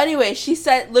 So anyway, she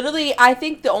said literally I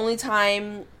think the only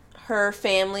time her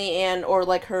family or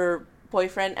like her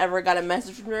boyfriend ever got a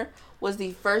message from her was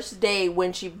the first day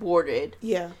when she boarded.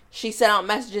 yeah. She sent out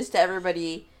messages to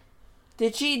everybody.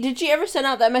 Did she ever send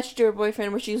out that message to her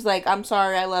boyfriend where she was like, "I'm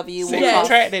sorry, I love you"? She Yeah.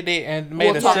 retracted it and made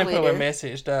We'll a talk simpler later.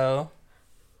 message, though.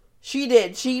 She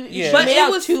did. She But made it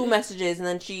out was- 2 messages and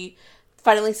then she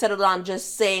finally settled on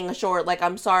just saying a short like,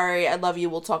 "I'm sorry, I love you,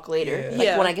 we'll talk later." Yeah. Like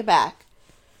Yeah. when I get back.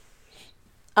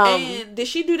 And did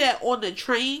she do that on the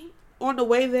train on the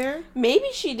way there? Maybe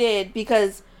she did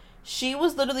because she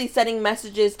was literally sending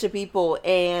messages to people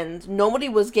and nobody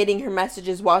was getting her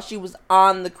messages while she was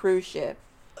on the cruise ship.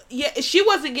 Yeah, she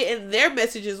wasn't getting their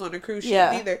messages on the cruise ship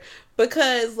Yeah. either.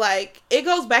 Because, like, it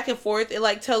goes back and forth. It,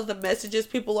 like, tells the messages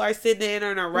people are sending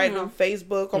or writing on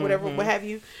Facebook or whatever, what have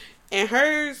you. And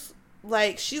hers,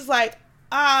 like, she's like,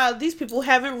 these people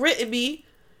haven't written me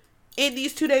in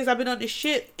these 2 days I've been on this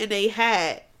ship, and they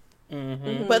had.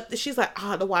 Mm-hmm. But she's like,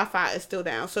 the Wi-Fi is still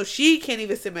down, so she can't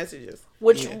even send messages.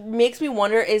 Which makes me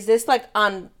wonder, is this like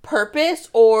on purpose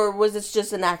or was this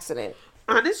just an accident?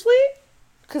 Honestly,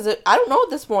 Because I don't know at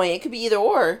this point. It could be either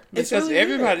or. It's Because really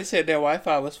everybody weird. said their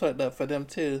Wi-Fi was fucked up for them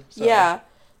too. So. Yeah.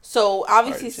 So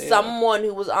obviously Hard to tell. someone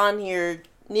who was on here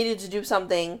needed to do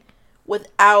something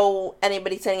without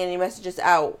anybody sending any messages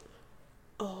out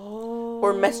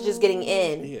or messages getting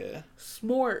in. Yeah.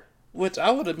 Smart. Which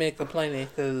I would have been complaining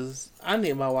because I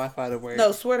need my Wi-Fi to work.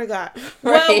 No, swear to God.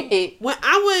 Right. Well, when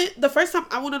I went, the first time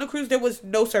I went on a cruise, there was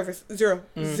no service. Zero.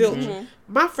 Zilch.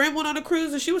 My friend went on a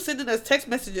cruise and she was sending us text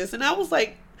messages. And I was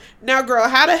like, now, girl,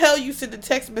 how the hell you sending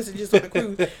text messages on a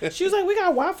cruise? She was like, we got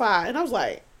Wi-Fi. And I was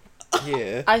like,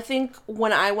 Yeah. I think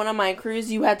when I went on my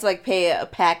cruise, you had to like pay a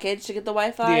package to get the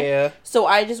Wi-Fi. Yeah. So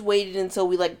I just waited until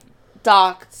we like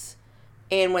docked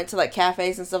and went to like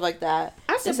cafes and stuff like that.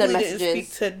 I to simply didn't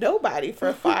speak to nobody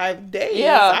for 5 days.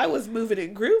 Yeah. I was moving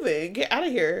and grooving. Get out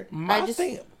of here. I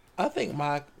think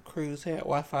my cruise had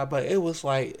Wi-Fi, but it was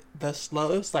like it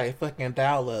was like fucking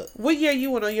dial up. What year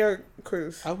you went on your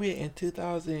cruise? I went in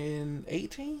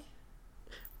 2018.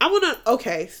 I went on,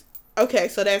 okay,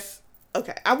 so that's,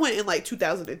 okay. I went in like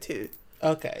 2002.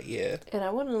 Okay, yeah. And I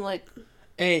went on like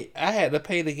And I had to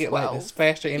pay to get like 12. this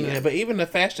faster internet, but even the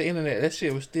faster internet, that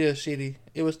shit was still shitty.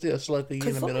 It was still slow because you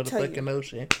in the 'Cause let middle me of the tell you, fucking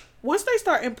ocean. Once they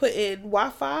start inputting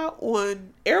Wi-Fi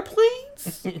on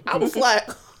airplanes, I was like,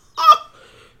 oh,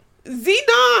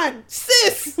 Xenon,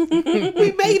 sis,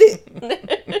 we made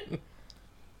it.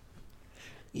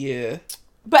 Yeah.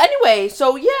 But anyway,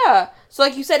 so yeah. So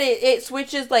like you said, it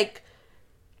switches like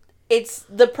it's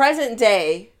the present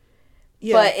day,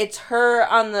 Yeah. but it's her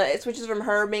on the it switches from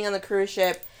her being on the cruise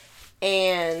ship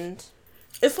and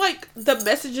It's like the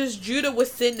messages Judah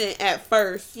was sending at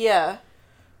first, yeah.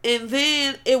 and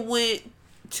then it went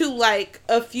to like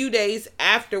a few days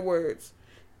afterwards.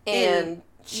 And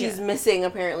she's yeah. missing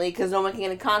apparently because no one can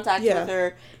get in contact Yeah. with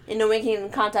her, and no one can get in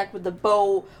contact with the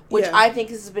boat, which Yeah. I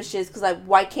think is suspicious. Because like,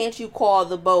 why can't you call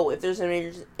the boat if there's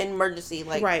an emergency?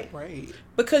 Like, Right.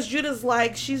 Because Judah's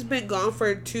like, she's been gone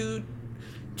for two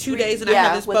days and I Yeah,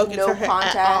 haven't with spoken no to her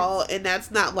contact. at all, and that's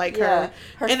not like Yeah. her.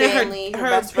 Her and family, then her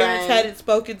her best parents friend. hadn't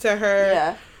spoken to her.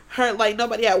 Yeah. Her, like,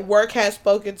 nobody at work had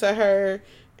spoken to her.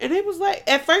 And it was like,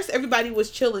 at first everybody was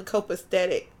chilling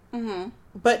copacetic. Mm-hmm.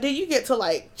 But then you get to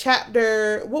like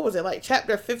chapter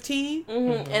 15?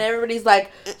 And everybody's like,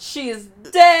 she's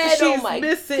dead. Oh She's my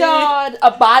missing. god,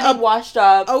 a body washed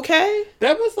up. Okay.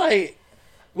 That was like,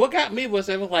 what got me was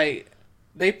it was like,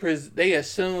 they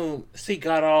assumed she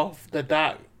got off the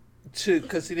dock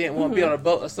because he didn't want to be on a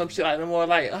boat or some shit like that. More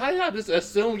like, how y'all just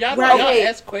assume? Y'all Right. y'all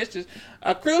ask questions.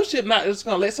 A cruise ship not just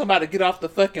gonna let somebody get off the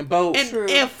fucking boat.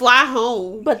 And fly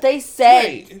home. But they said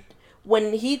Right.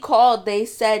 when he called, they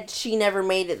said she never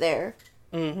made it there.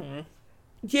 Mm-hmm.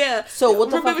 Yeah. So what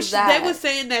the fuck is that? They were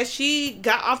saying that she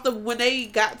got off when they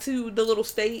got to the little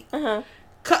state. Uh-huh.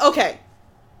 Okay.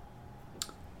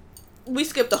 We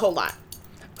skipped a whole lot.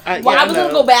 Well, I was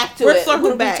gonna go back to We're it. circling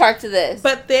When we back. talk to this.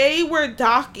 But they were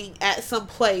docking at some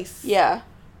place. Yeah.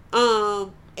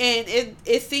 And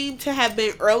it seemed to have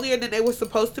been earlier than they were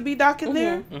supposed to be docking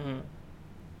there. Mm-hmm.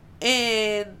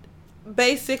 And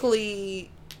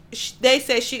basically, they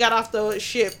said she got off the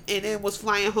ship and then was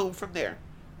flying home from there.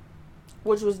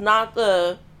 Which was not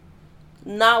what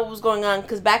was going on.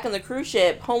 Because back in the cruise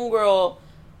ship, homegirl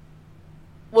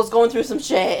was going through some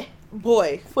shit.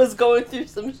 Boy.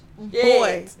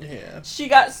 Yeah. She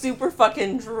got super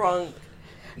fucking drunk.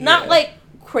 Not Yeah. like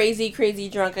crazy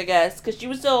drunk, I guess. Because she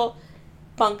was still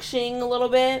functioning a little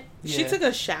bit. She Yeah. took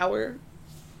a shower.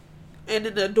 And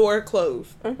then the door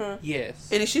closed. Mm-hmm. Yes.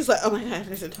 And then she's like, oh my god,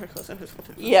 there's a door closed.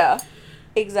 Yeah.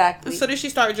 Exactly. So then she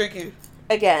started drinking.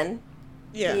 Again.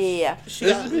 Yeah. Yeah. She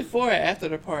This got- is before or after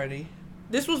the party?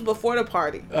 This was before the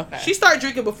party. Okay. She started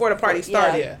drinking before the party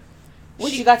started. Yeah.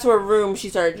 When she got to her room, she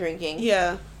started drinking.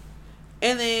 Yeah.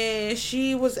 And then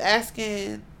she was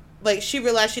asking, like, she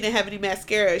realized she didn't have any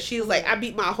mascara. She was like, I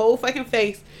beat my whole fucking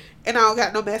face, and I don't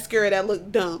got no mascara that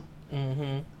looked dumb.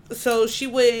 Mm-hmm. So she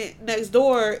went next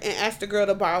door and asked the girl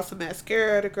to borrow some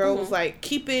mascara. The girl was like,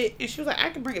 keep it. And she was like, I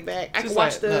can bring it back. I can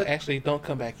watch the... No, actually, don't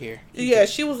come back here. Yeah,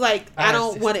 she was like, I I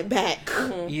don't see. want it back.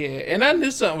 Yeah, and I knew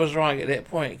something was wrong at that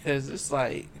point because it's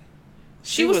like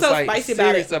She was so like, spicy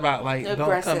about serious it. about like don't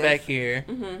Aggressive. come back here.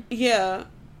 Mm-hmm. Yeah.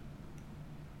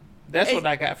 That's And what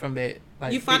I got from that.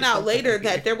 Like, You find bitch, out don't later come back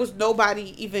that here. there was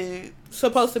nobody even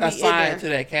supposed to be in assigned there. to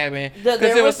that cabin.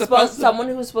 There it was supposed someone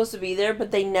who was supposed to be there,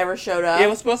 but they never showed up. It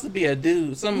was supposed to be a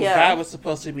dude. Some guy was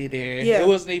supposed to be there. Yeah. It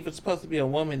wasn't even supposed to be a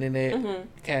woman in that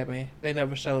cabin. They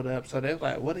never showed up. So they're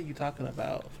like, what are you talking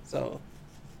about? So,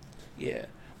 yeah.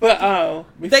 But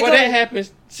before that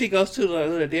happens, she goes to the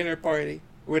little dinner party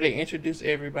where they introduce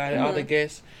everybody, all the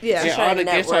guests. Yeah. And all the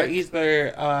guests are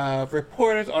either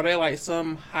reporters or they're like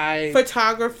some high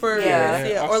photographers,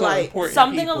 or some like important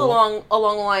something people. along the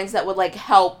lines that would like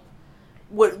help.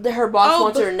 What her boss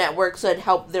wants her to network, so it'd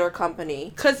help their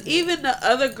company. Because even the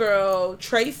other girl,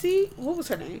 Tracy, what was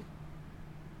her name?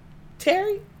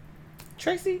 Terry?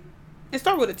 Tracy? It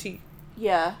started with a T.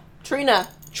 Yeah, Trina.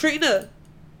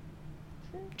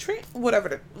 Whatever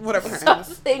her name Stop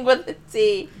is. saying with the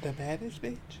T. The baddest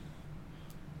bitch.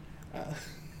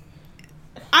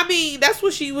 I mean, that's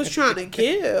what she was trying to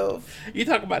give. You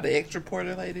talking about the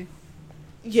ex-reporter lady?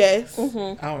 Yes.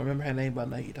 Mm-hmm. I don't remember her name, but I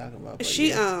know you talking about.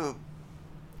 She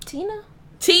Tina.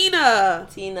 Tina.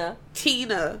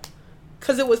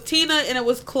 Because it was Tina and it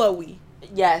was Chloe.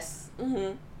 Yes.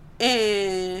 Mm-hmm.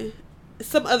 And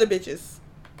some other bitches.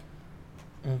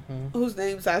 Mm-hmm. Whose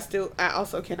names I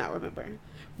also cannot remember.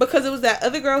 Because it was that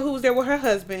other girl who was there with her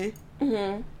husband.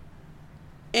 Mm-hmm.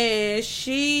 And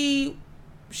she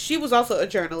was also a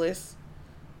journalist.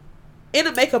 And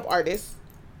a makeup artist.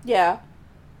 Yeah.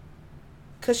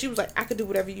 Because she was like, I could do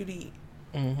whatever you need.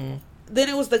 Mm-hmm. Then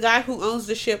it was the guy who owns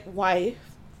the ship, wife.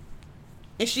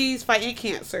 And she's fighting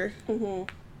cancer. Mm-hmm.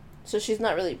 So she's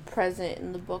not really present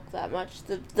in the book that much.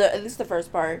 At least the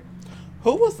first part.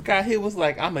 Who was the guy who was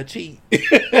like, I'm a cheat?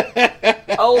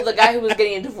 Oh, the guy who was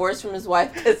getting a divorce from his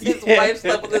wife because his wife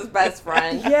slept with his best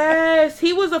friend. Yes,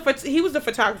 he was the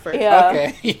photographer. Yeah.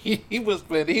 Okay. He was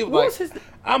funny. He was What like, was his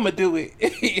I'm going to do it.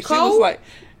 She Cole? was like,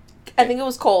 I think it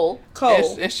was Cole.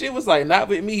 and she was like, not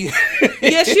with me.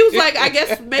 Yeah, she was like, I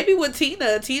guess maybe with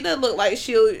Tina. Tina looked like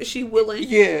she willing.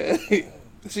 Yeah.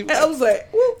 She And I was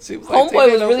like, whoop. she was like,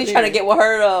 Homeboy was really trying to get with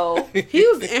her though. He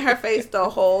was in her face the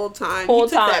whole time. He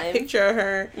took that time. picture of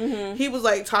her. Mm-hmm. He was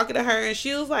like talking to her, and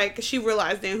she was like, she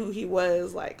realized then who he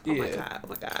was. Like, oh my Yeah.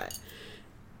 god.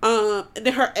 And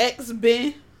then her ex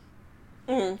Ben.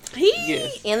 Mm-hmm.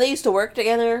 Yes. And they used to work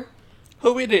together.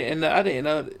 Who we didn't know. I didn't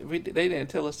know. They didn't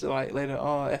tell us till like later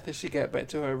on after she got back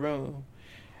to her room.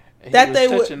 And That he they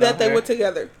was were touching on her. were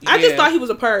together. I just Yeah. thought he was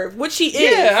a perv, which he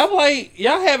is. Yeah, I'm like,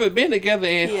 y'all haven't been together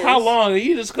in He how is. long? Are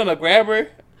you just gonna grab her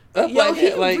up Yo, like he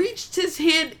that? Like, reached his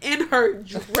hand in her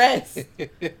dress.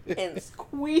 And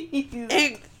squeeze. And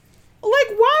like,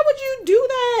 why would you do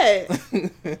that?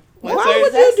 Why Why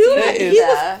would you do that? That He is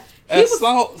was he was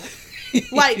assault.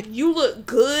 like, you look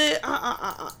good.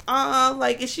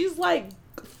 Like, and she's like,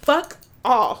 fuck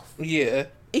off. Yeah.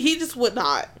 He just would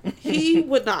not. He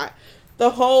would not. The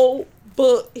whole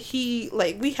book,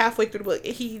 we halfway through the book,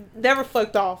 he never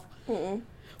fucked off. Mm-mm.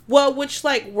 Well, which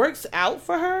like works out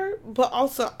for her, but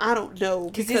also I don't know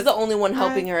Because he's the only one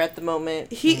helping her at the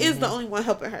moment. He is the only one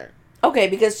helping her. Okay,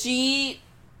 because we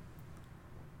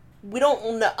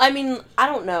don't know. I mean, I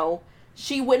don't know.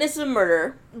 She witnesses a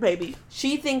murder. Baby.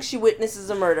 She thinks she witnesses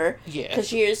a murder. Yeah. Because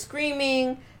she hears screaming,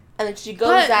 and then she goes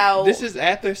But out. This is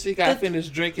after she got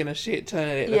finished drinking a shit ton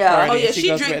at the Yeah. party. Oh yeah, and she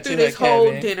goes drank back through to her this whole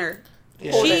cabin. dinner.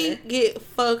 Yeah. Whole She dinner. get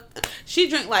fucked. She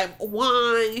drank like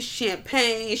wine,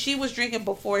 champagne. She was drinking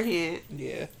beforehand.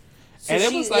 Yeah. So and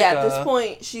it she, was like at this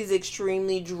point, she's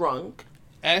extremely drunk.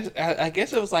 I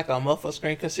guess it was like a muffled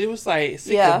scream because she was like,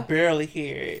 she Yeah. could barely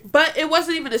hear it. But it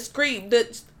wasn't even a scream.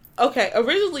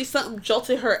 Originally something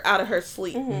jolted her out of her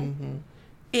sleep. Mm-hmm.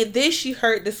 And then she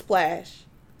heard the splash.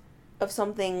 Of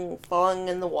something falling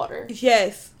in the water.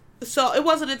 Yes. So it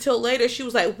wasn't until later she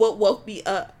was like, what woke me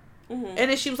up? Mm-hmm. And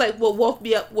then she was like, what woke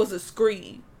me up was a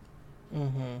scream.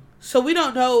 Mm-hmm. So we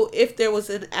don't know if there was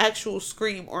an actual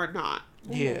scream or not.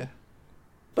 Yeah.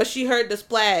 But she heard the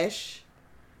splash.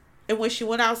 And when she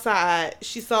went outside,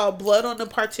 she saw blood on the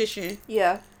partition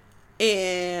Yeah.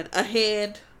 and a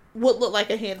hand, what looked like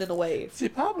a hand in the wave. She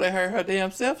probably heard her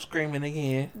damn self screaming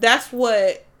again. That's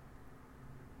what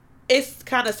it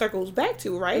kind of circles back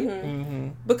to, right? Mm-hmm. Mm-hmm.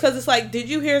 Because it's like, did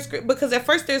you hear a scream? Because at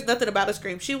first there's nothing about a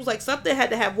scream. She was like, something had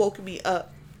to have woken me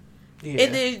up. Yeah.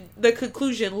 And then the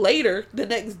conclusion later, the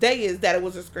next day, is that it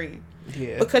was a scream.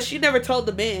 Yeah. Because she never told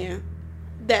the man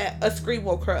that a scream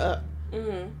woke her up.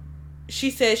 Mm-hmm. She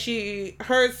said she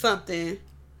heard something,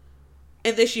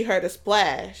 and then she heard a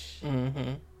splash,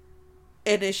 Mm-hmm.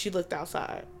 and then she looked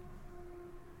outside.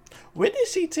 When did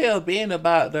she tell Ben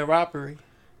about the robbery?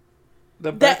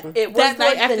 The That breakfast? It was that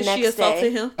like night the after she next assaulted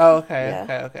day. him, Oh, okay,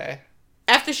 Yeah. okay.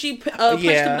 after she punched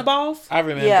him in the balls. I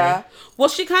remember. Yeah. Well,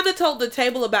 she kind of told the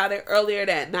table about it earlier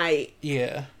that night.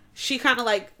 Yeah. she kind of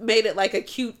like made it like a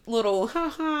cute little,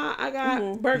 haha, I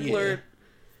got burglared. Yeah.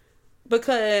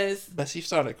 Because. But she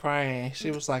started crying.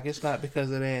 She was like, "It's not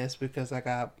because of that. It's because I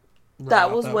got."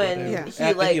 That was robbed," or when whatever. he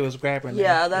After like he was grabbing her.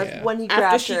 Yeah, that's when he grabbed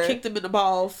After she her. kicked him in the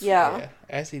balls. Yeah.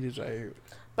 As he deserved.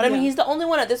 But I mean, Yeah. he's the only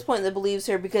one at this point that believes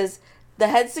her because the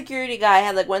head security guy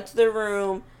had like went to the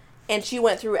room, and she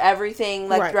went through everything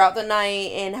like Right. throughout the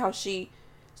night and how she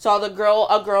saw a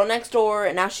girl next door,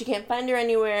 and now she can't find her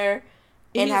anywhere,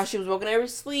 and how she was woken out of her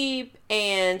sleep,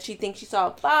 and she thinks she saw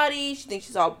a body, she thinks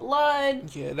she saw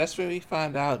blood. Yeah, that's where we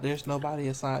find out there's nobody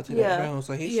assigned to Yeah. that room.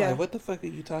 So he's Yeah. like, "What the fuck are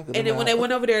you talking about?" And then when they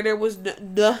went over there was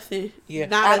nothing. Yeah.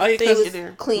 Not Oh, a yeah, thing 'cause in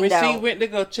there. Cleaned when out. she went to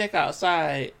go check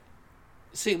outside,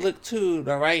 she looked to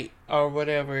the right or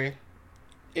whatever,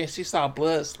 and she saw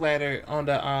blood splattered on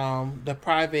the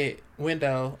private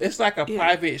window. It's like a Yeah.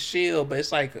 private shield, but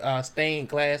it's like stained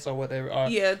glass or whatever, or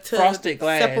Yeah, to frosted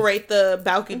glass. separate the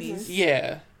balconies.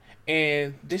 Yeah.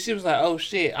 And then she was like, "Oh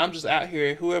shit, I'm just out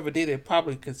here. Whoever did it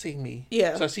probably could see me."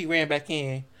 Yeah. So she ran back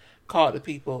in, called the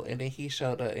people, and then he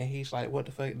showed up, and he's like, "What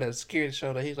the fuck?" The security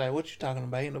showed up. He's like, "What you talking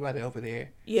about? Ain't nobody over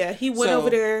there." Yeah, he went So- over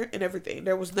there and everything.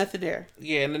 There was nothing there.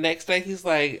 Yeah, and the next day he's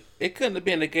like, "It couldn't have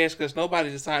been the guest because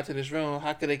nobody's assigned to this room.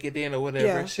 How could they get in or whatever?"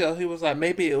 Yeah. So he was like,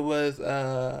 "Maybe it was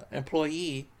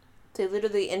employee." They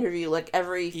literally interview like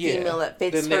every Yeah. female that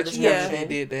fits The her next morning description.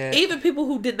 they did that. Even people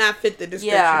who did not fit the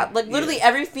description. Yeah, like literally Yeah.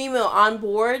 every female on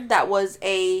board that was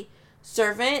a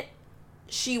servant,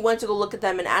 she went to go look at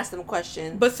them and ask them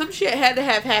questions. But some shit had to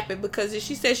have happened because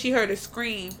she said she heard a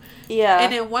scream. Yeah.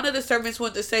 And then one of the servants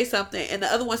went to say something and the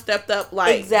other one stepped up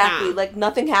like, exactly. nah. Like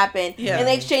nothing happened. Yeah. And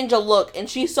they exchanged a look and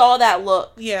she saw that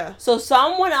look. Yeah. So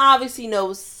someone obviously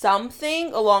knows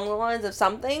something along the lines of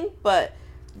something, but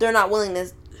they're not willing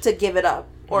to give it up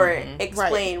or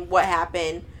explain what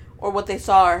happened or what they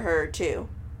saw or heard too.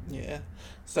 Yeah.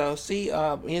 So she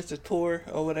ends the tour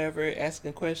or whatever,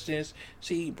 asking questions.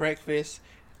 She eat breakfast.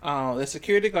 The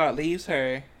security guard leaves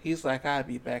her. He's like, "I'll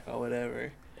be back" or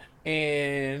whatever.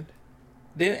 And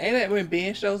then ain't that when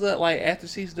Ben shows up, like after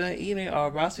she's done eating or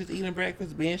while she's eating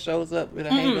breakfast, Ben shows up with a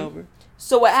hangover.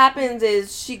 So what happens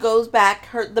is she goes back,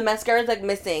 the mascara's like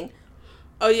missing.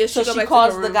 Oh yeah, So go she back to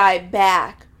calls her the room. guy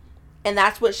back. And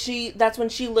that's when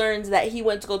she learns that he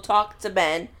went to go talk to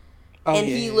Ben. Oh, and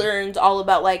yeah, he yeah. learns all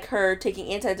about like her taking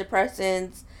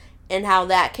antidepressants and how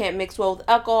that can't mix well with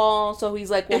alcohol. So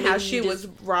he's like, well, And how maybe she you was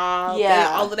just- robbed. Yeah.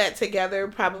 And all of that together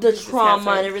probably the just has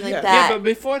trauma her- and everything like yeah. that. Yeah, but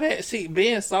before that, see,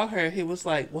 Ben saw her. He was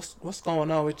like, "What's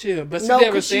going on with you?" But she No,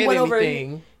 never 'cause she said went over-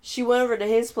 anything. She went over to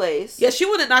his place. Yeah, she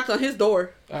went and knocked on his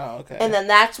door. Oh, okay. And then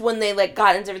that's when they like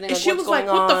got into everything. And Like, she what's was like,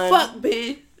 going what the on. fuck,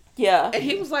 Ben? Yeah. And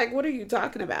he was like, what are you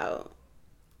talking about?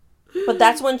 But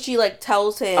that's when she like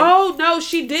tells him. Oh, no,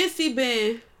 she did see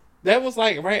Ben. that was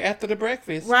like right after the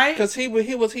breakfast, Right? Because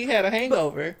he had a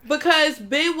hangover. Because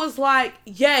Ben was like,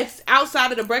 yes,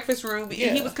 outside of the breakfast room. And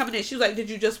Yeah. he was coming in. She was like, did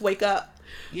you just wake up?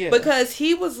 Yeah, Because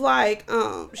he was like,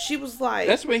 she was like,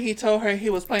 that's when he told her he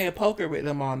was playing poker with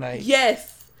them all night.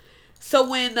 yes. So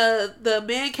when the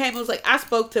man came, it was like, I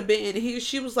spoke to Ben.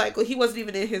 She was like, well, he wasn't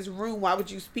even in his room. Why would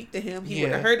you speak to him? He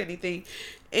wouldn't have heard anything.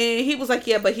 And he was like,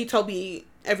 yeah, but he told me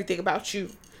everything about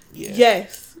you. Yeah.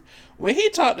 Yes. When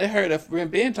Ben talked to her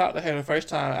the first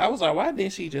time, I was like, why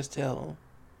didn't she just tell him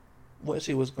what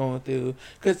she was going through?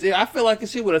 Because I feel like if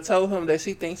she would have told him that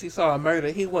she thinks he saw a murder,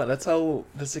 he wouldn't have told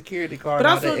the security guard But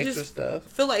all also that extra just stuff.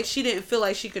 feel like she didn't feel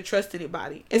like she could trust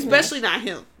anybody. Especially not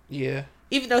him. Yeah.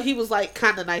 Even though he was like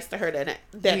kind of nice to her that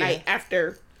night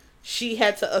after she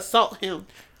had to assault him.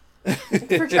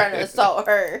 For trying to assault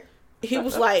her. He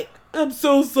was like, I'm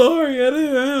so sorry. I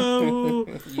didn't know.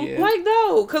 Yeah. Like,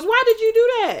 no. Because why did you do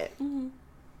that?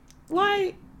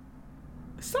 Like,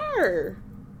 sir.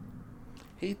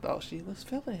 He thought she was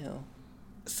feeling him.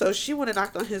 So she went and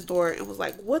knocked on his door and was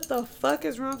like, what the fuck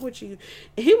is wrong with you?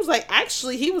 And he was like,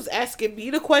 actually, he was asking me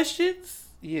the questions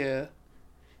Yeah.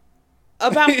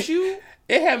 about you.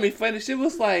 It had me funny. She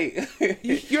was like, You're a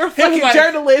He was fucking like-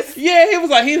 journalist. Yeah, he was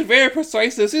like, he's very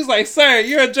persuasive. She was like, sir,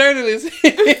 you're a journalist.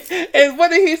 And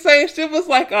what did he say? She was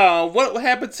like, what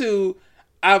happened to,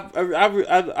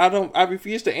 I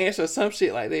refuse to answer some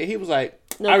shit like that. He was like,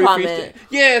 No I refuse comment. to.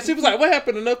 Yeah, she was like, what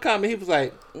happened to no comment? He was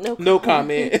like, no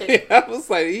comment. I was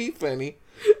like, he's funny.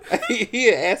 He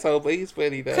an asshole, but he's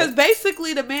funny though. Because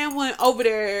basically the man went over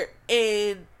there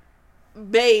and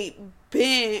made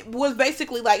Ben, was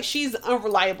basically like, she's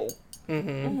unreliable.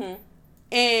 Mm-hmm.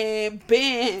 And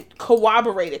Ben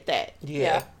corroborated that.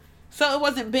 Yeah. So it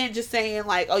wasn't Ben just saying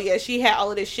like, oh yeah, she had all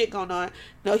of this shit going on.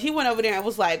 No, he went over there and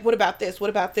was like, what about this? What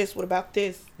about this? What about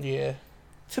this? Yeah.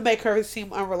 To make her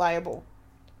seem unreliable.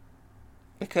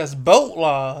 Because boat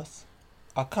laws.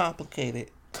 are complicated.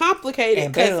 Complicated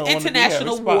And they because don't wanna be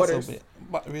international held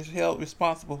waters. held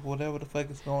responsible for whatever the fuck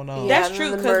is going on. Yeah, That's and true,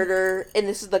 The 'cause- murder, and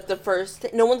this is like the first.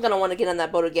 No one's gonna want to get on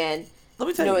that boat again, Let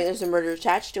me tell knowing you, there's a murder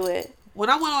attached to it. when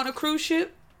I went on a cruise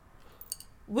ship,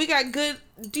 we got good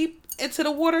deep into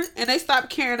the water, and they stopped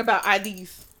caring about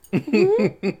IDs.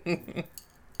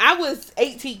 I was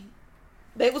 18.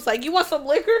 They was like, "You want some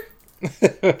liquor?"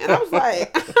 And I was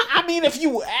like, "I mean, if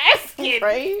you ask it,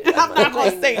 Right? I'm not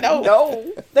gonna say no."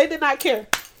 No. They did not care.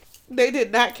 They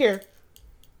did not care.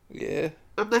 Yeah.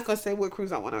 I'm not gonna say what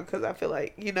cruise I went on because I feel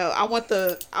like I want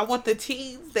the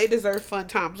teens. They deserve fun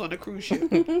times on the cruise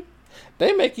ship.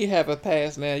 They make you have a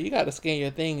pass now. You got to scan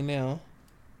your thing now.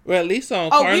 Well, at least on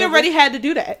Oh, Carnival. we already had to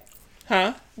do that.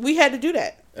 Huh? We had to do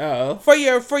that Oh. for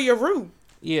your room.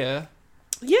 Yeah.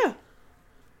 Yeah,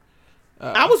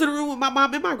 I was in a room with my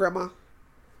mom and my grandma.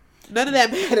 None of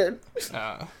that mattered.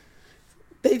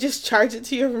 They just charge it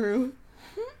to your room.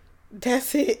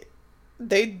 That's it.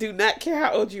 They do not care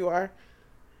how old you are.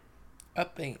 I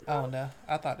don't know.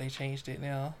 I thought they changed it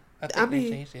now. I mean- they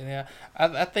changed it now.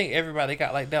 I think everybody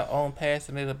got like their own pass,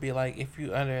 and it'll be like if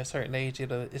you under a certain age,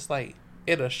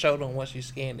 it'll show them once you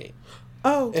scan it.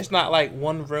 Oh, It's not like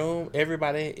one room.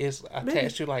 Everybody is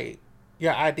attached to like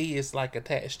your ID is like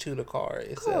attached to the card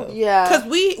itself. Yeah. because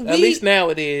we At least now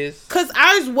it is. Because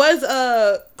ours was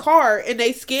a card and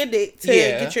they scanned it to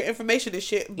Yeah. get your information and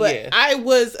shit. But Yeah. I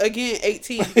was, again,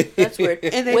 18. That's weird.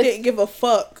 And they With- didn't give a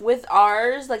fuck. With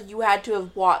ours, like you had to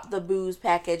have bought the booze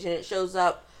package, and it shows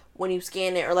up when you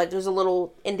scan it, or like there's a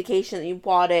little indication that you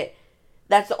bought it.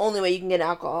 That's the only way you can get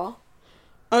alcohol.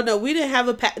 Oh, no, we didn't have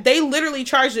a they literally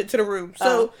charged it to the room.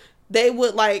 So they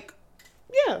would, like,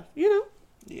 yeah,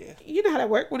 Yeah. you know how that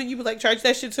worked. When you would, like, charge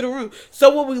that shit to the room.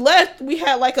 So when we left, we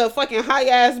had, like, a fucking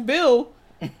high-ass bill.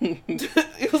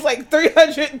 It was, like,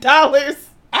 $300.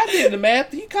 I did the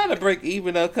math. You kind of break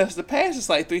even though, because the pass is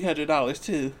like $300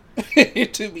 too.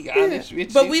 To be honest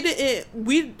with you.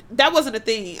 But that wasn't a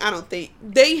thing, I don't think.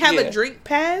 They have Yeah. a drink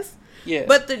pass. Yeah.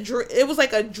 But it was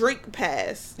like a drink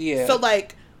pass. Yeah. So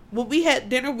like when we had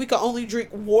dinner, we could only drink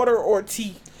water or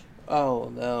tea.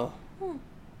 Oh no.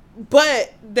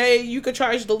 But you could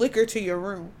charge the liquor to your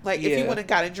room. Like if you Yeah. went and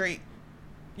got a drink,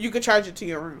 you could charge it to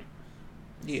your room.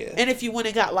 Yeah. And if you went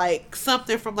and got like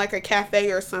something from like a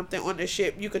cafe or something on the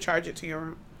ship, you could charge it to your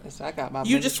room. So I got my.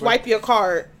 You just swipe your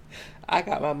card. I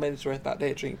got my money's worth out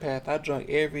that drink path. I drank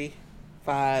every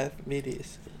 5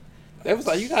 minutes. They was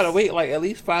like, you gotta wait like at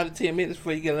least 5 to 10 minutes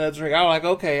before you get another drink. I was like,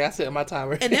 okay, I set my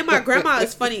timer. And then my grandma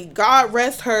is funny. God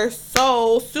rest her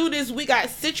soul. Soon as we got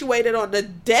situated on the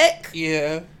deck,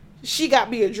 Yeah. she got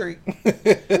me a drink.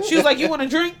 She was like, "You want a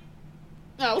drink?"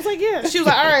 I was like, "Yeah." She was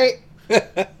like, "All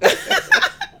right."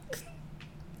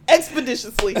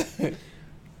 Expeditiously.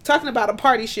 Talking about a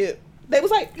party ship. They was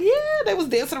like, yeah, they was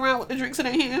dancing around with the drinks in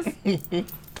their hands.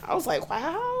 I was like,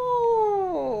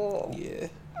 wow. Yeah.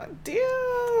 Damn.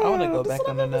 I want to go This back what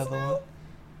on I'm missing another one. out?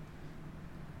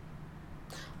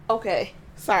 Okay.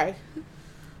 Sorry.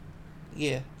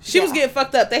 Yeah. She was getting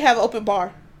fucked up. They have an open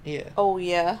bar. Yeah. Oh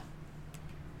yeah.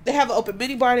 They have an open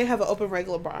mini bar. They have an open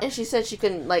regular bar. And she said she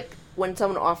couldn't, like, when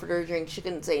someone offered her a drink, she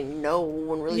couldn't say no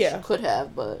when really Yeah. she could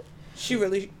have, but She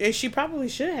probably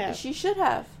should have. she should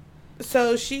have.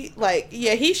 So she, like,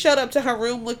 yeah, he showed up to her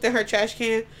room, looked at her trash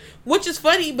can, which is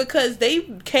funny because they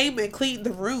came and cleaned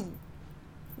the room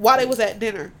while they was at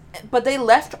dinner. But they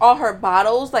left all her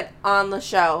bottles, like, on the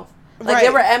shelf. Like, they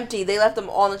Right. were empty. They left them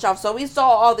on the shelf. So we saw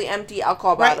all the empty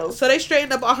alcohol Right. bottles. So they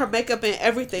straightened up all her makeup and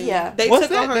everything. Yeah. They What's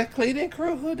took all that? her. The cleaning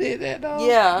crew who did that, though?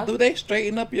 Yeah. Do they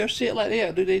straighten up your shit like that?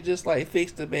 Or do they just like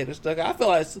fix the bed and stuff? I feel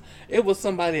like it was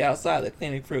somebody outside the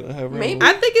cleaning crew in her room. Maybe.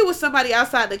 I think it was somebody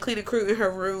outside the cleaning crew in her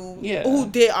room Yeah. who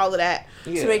did all of that.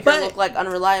 Yeah. To make But her look like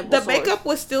unreliable. The source. makeup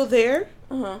was still there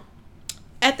Uh-huh.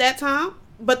 at that time,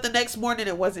 but the next morning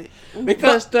it wasn't.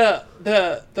 Because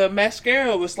the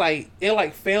mascara was like it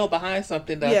like fell behind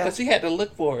something though. Yeah. Because she had to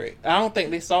look for it. I don't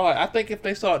think they saw it. I think if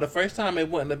they saw it the first time, it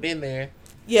wouldn't have been there. And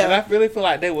Yeah. I really feel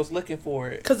like they was looking for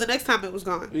it. Because the next time it was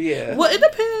gone. Yeah. Well, it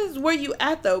depends where you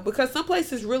at though, because some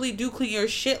places really do clean your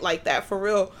shit like that for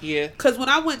real. Yeah. Because when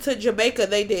I went to Jamaica,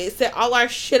 they did set all our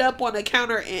shit up on the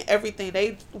counter and everything.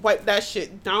 They wiped that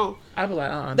shit down. I be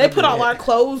like, They don't put do all that. our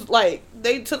clothes, like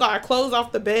they took our clothes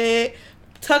off the bed,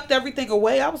 tucked everything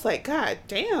away. I was like, God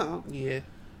damn, Yeah.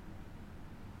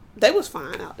 they was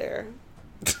fine out there.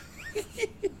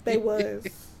 They was.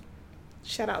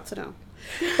 Shout out to them.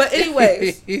 But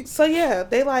anyways, so yeah,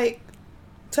 they like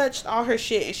touched all her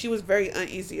shit and she was very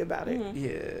uneasy about it.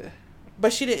 Yeah.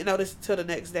 But she didn't notice until the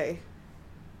next day.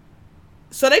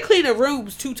 So they clean the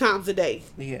rooms 2 times a day.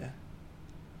 Yeah.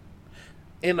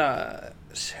 And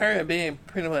her and Ben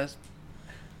pretty much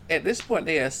at this point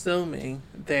they're assuming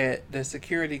that the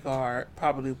security guard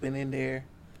probably went in there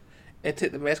and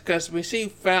took the mascara. Because when she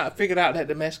figured out that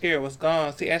the mascara was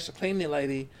gone, she asked the cleaning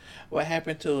lady what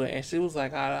happened to it, and she was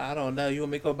like, I don't know. You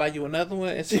want me to go buy you another one?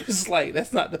 And she was like,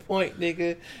 that's not the point,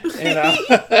 nigga.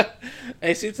 And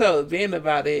and she told Ben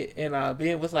about it, and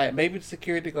Ben was like, maybe the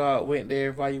security guard went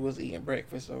there while you was eating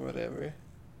breakfast or whatever.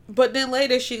 But then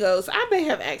later she goes, I may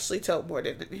have actually told more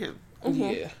than him.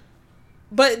 Yeah.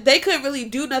 But they couldn't really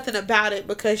do nothing about it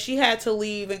because she had to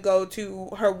leave and go to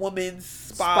her woman's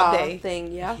spa day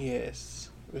thing, yeah. Yes.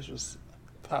 Which was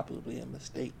probably a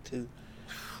mistake, too.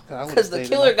 Because the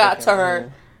killer got to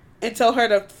her and told her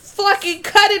to fucking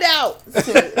cut it out.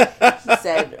 She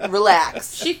said,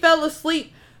 relax. She fell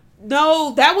asleep.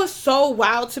 No, that was so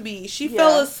wild to me. She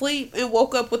fell asleep and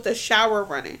woke up with the shower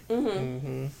running.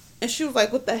 Mm-hmm. And she was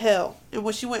like, what the hell? And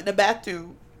when she went in the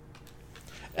bathroom.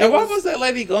 And why was that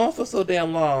lady gone for so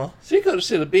damn long? She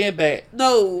should have been back.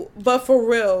 No, but for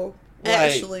real,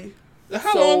 actually.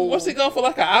 How long was she gone for?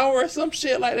 Like an hour or some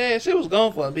shit like that? She was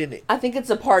gone for a minute. I think it's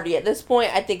a party at this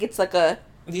point. I think it's like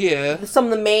yeah. some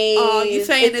of the maids. Oh, you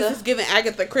saying this is giving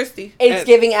Agatha Christie? It's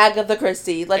giving Agatha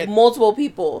Christie, like multiple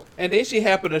people. And then she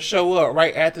happened to show up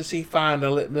right after she found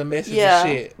the message and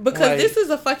shit. Because this is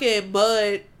a fucking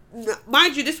mud.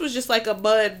 Mind you, this was just like a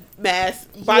mud mask,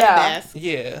 body mask.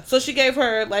 Yeah. So she gave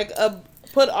her like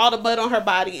put all the mud on her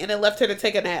body and then left her to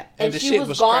take a nap. And she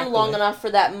was gone long enough for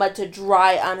that mud to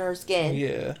dry on her skin.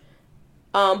 Yeah.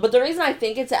 But the reason I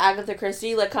think it's Agatha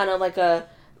Christie, like kind of like a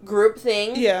group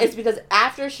thing, is because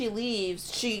after she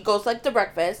leaves, she goes like to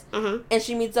breakfast, and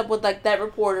she meets up with like that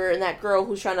reporter and that girl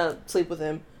who's trying to sleep with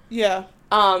him. Yeah.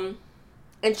 And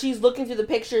she's looking through the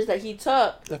pictures that he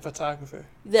took. The photographer.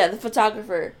 Yeah, the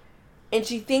photographer. And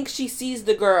she thinks she sees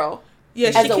the girl.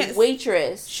 Yeah, as a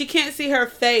waitress. She can't see her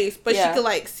face, but she can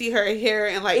like see her hair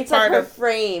and like it's part like her of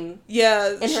frame.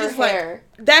 Yeah, and her hair.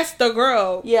 Like, that's the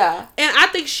girl. Yeah, and I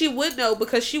think she would know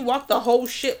because she walked the whole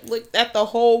ship, looked at the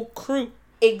whole crew.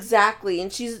 Exactly, and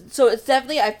it's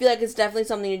definitely. I feel like it's definitely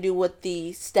something to do with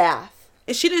the staff.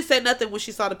 And she didn't say nothing when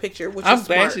she saw the picture, which I'm is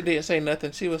glad smart. she didn't say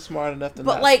nothing. She was smart enough to.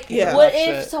 But like, what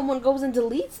if someone goes and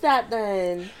deletes that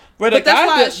then? But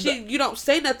that's why you don't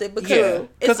say nothing because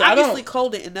it's obviously Cole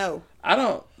didn't know. I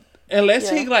don't. Unless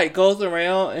he like goes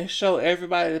around and show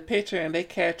everybody the picture and they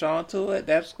catch on to it,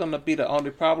 that's gonna be the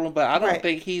only problem. But I don't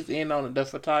think he's in on the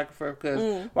photographer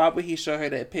because why would he show her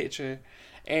that picture?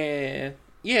 And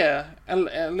yeah,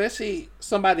 unless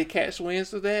somebody catch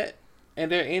winds of that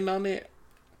and they're in on it.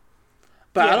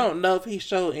 But I don't know if he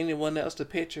showed anyone else the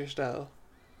pictures though.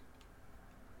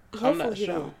 Hopefully I'm not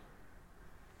sure.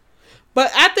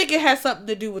 But I think it has something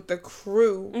to do with the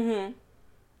crew. Mm-hmm.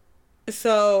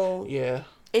 So yeah.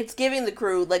 It's giving the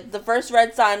crew, like, the first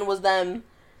red sign was them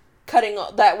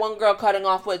that one girl cutting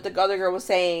off what the other girl was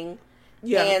saying.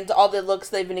 Yeah. And all the looks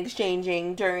they've been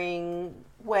exchanging during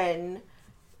when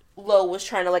Lo was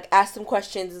trying to, like, ask them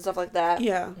questions and stuff like that.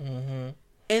 Yeah. Mm-hmm.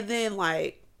 And then,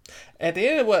 like... At the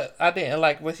end of what I didn't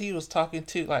like was he was talking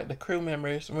to, like, the crew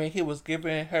members. When he was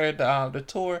giving her the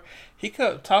tour, he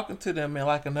kept talking to them in,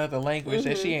 like, another language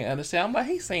that she didn't understand. I'm like,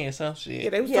 he's saying some shit. Yeah,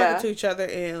 they was talking to each other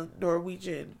in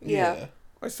Norwegian. Yeah.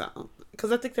 Or something.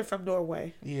 Because I think they're from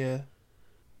Norway. Yeah.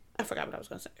 I forgot what I was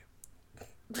going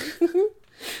to say.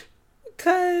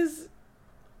 Because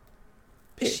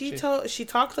she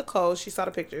talked to Cole. She saw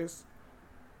the pictures.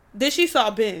 Then she saw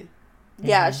Ben.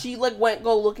 Yeah, she like went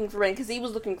looking for Ben because he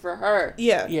was looking for her.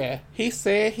 Yeah. Yeah. He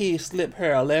said he slipped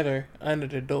her a letter under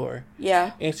the door.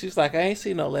 Yeah. And she's like, I ain't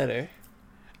see no letter.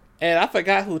 And I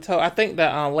forgot who told. I think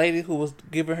the lady who was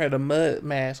giving her the mud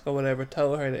mask or whatever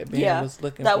told her that Ben was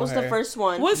looking for her. That was the first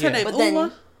one. What's her name? But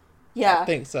Uma? Then, I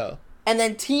think so. And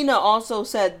then Tina also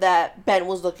said that Ben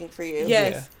was looking for you.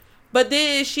 Yes. Yeah. But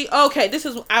then this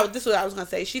is what I was gonna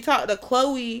say. She talked to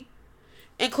Chloe,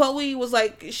 and Chloe was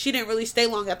like she didn't really stay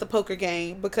long at the poker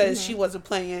game because she wasn't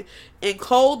playing, and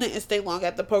Cole didn't stay long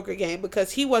at the poker game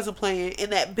because he wasn't playing,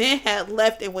 and that Ben had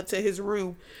left and went to his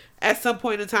room at some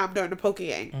point in time during the poker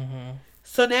game. Mm-hmm.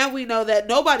 So now we know that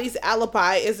nobody's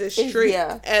alibi is as strict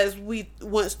as we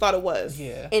once thought it was.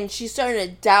 Yeah. And she's starting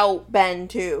to doubt Ben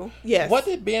too. Yes. What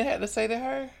did Ben have to say to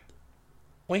her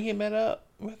when he met up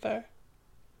with her?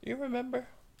 You remember?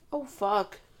 Oh,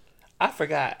 fuck. I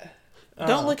forgot.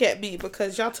 Don't look at me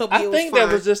because y'all told me it was fine.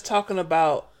 That was just talking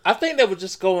about... I think that was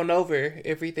just going over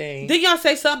everything. Didn't y'all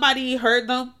say somebody heard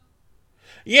them?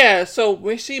 Yeah, so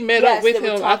when she met up with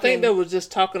him, I think they was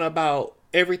just talking about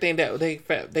everything that they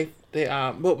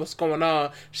what was going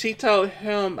on. She told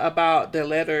him about the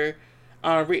letter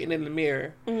written in the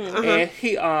mirror. Mm-hmm. And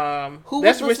he Who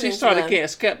that's was when she listening to started them? getting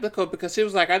skeptical because she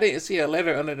was like, I didn't see a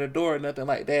letter under the door or nothing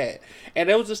like that. And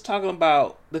they was just talking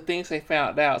about the things they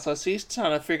found out. So she's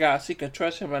trying to figure out if she can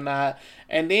trust him or not.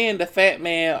 And then the fat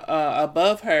man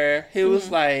above her, he was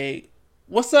like,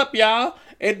 "What's up, y'all?"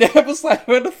 And Dad was like,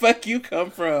 "Where the fuck you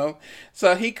come from?"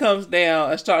 So he comes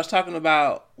down and starts talking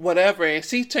about whatever. And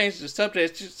she changed the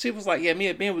subject. She was like, "Yeah, me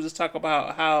and Ben was just talking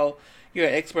about how you're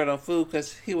an expert on food,"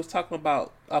 because he was talking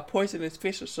about a poisonous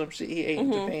fish or some shit he ate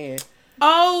in Japan.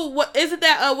 Oh, what isn't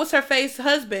that? What's her face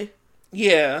husband?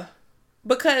 Yeah,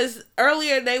 Because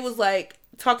earlier they was like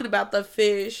talking about the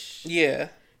fish yeah,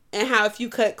 and how if you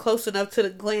cut close enough to the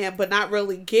gland but not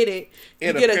really get it, you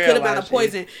It'll get a good amount of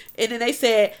paralyze you. poison. And then they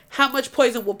said, how much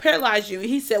poison will paralyze you? And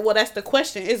he said, well, that's the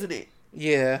question, isn't it?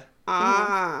 yeah,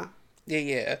 Ah.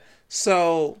 yeah.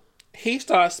 So he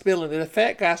starts spilling. The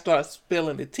fat guy starts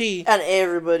spilling the tea. And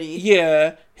everybody.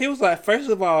 Yeah, he was like, first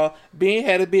of all, Ben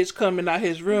had a bitch coming out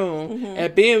his room,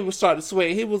 and Ben was starting to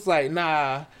sweat. He was like,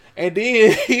 nah. And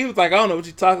then he was like, I don't know what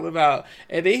you're talking about.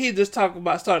 And then he just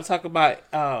started talking about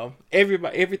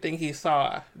everything he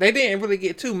saw. They didn't really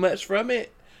get too much from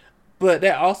it, but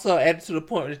that also added to the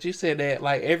point that you said that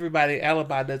like everybody's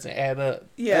alibi doesn't add up.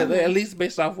 Yeah. At least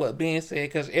based off what Ben said,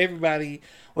 because everybody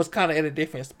was kind of at a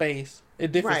different space, a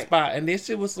different Right. spot. And then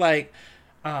she was like,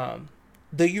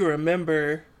 do you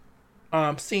remember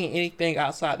seeing anything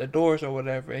outside the doors or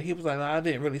whatever? And he was like, no, I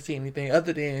didn't really see anything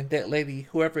other than that lady,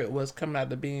 whoever it was, coming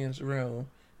out of Ben's room.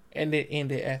 And it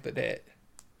ended after that.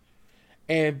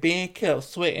 And Ben kept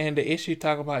sweating the issue,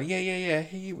 talking about, yeah,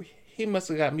 he must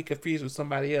have got me confused with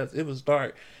somebody else. It was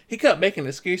dark. He kept making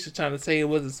excuses trying to say it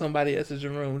wasn't somebody else's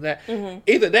room. That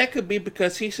either that could be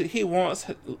because he wants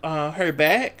her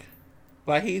back,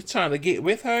 like he's trying to get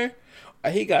with her,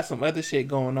 or he got some other shit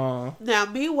going on. Now,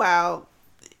 meanwhile,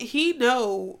 he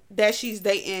know that she's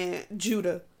dating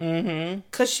Judah. Mm-hmm.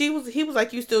 Because he was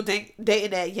like, you still dating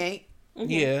that yank?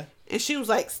 Yeah. And she was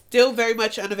like, still very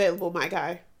much unavailable, my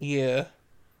guy. Yeah.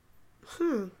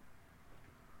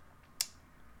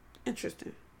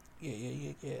 Interesting.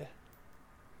 Yeah.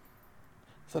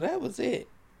 So that was it.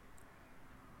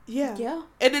 Yeah. Yeah.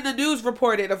 And then the news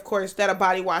reported, of course, that a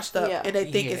body washed up, Yeah. and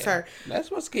they think it's her. That's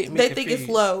what's getting me They confused. think it's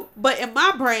Lo. But in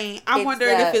my brain, I'm It's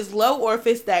wondering that- if it's Lo or if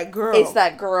it's that girl. It's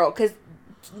that girl. Because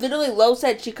literally Lo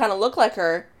said she kind of looked like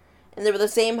her. And they were the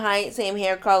same height, same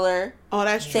hair color, Oh,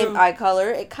 that's same true. eye color.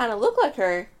 It kind of looked like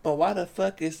her. But why the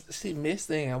fuck is she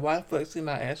missing? And why the fuck is she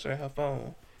not answering her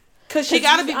phone? Because she 'Cause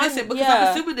got to she's be missing. Because yeah. I'm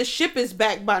assuming the ship is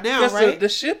back by now, Because right? the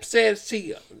ship said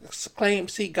she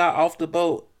claimed she got off the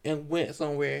boat and went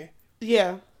somewhere.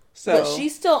 Yeah. So But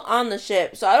she's still on the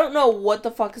ship. So I don't know what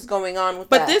the fuck is going on with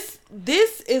But that.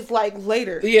 this is like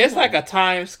later. yeah, it's like a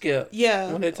time skip.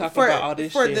 Yeah. When they talk for, about all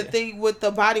this for shit. the thing with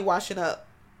the body washing up.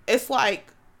 It's like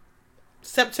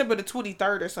September the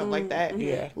 23rd or something like that.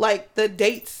 Yeah. Like the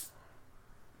dates.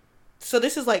 So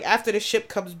this is like after the ship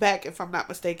comes back, if I'm not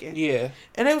mistaken. Yeah.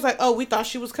 And they was like, oh, we thought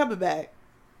she was coming back.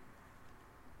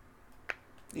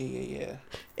 Yeah.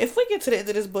 If we get to the end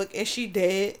of this book and she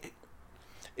dead,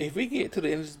 If we get to the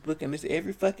end of this book and it's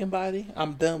every fucking body,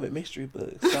 I'm done with mystery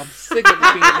books. So I'm sick of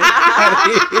it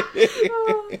being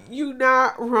everybody. you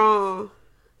not wrong.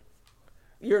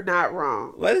 You're not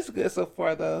wrong. But it's good so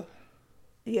far, though.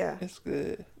 Yeah. It's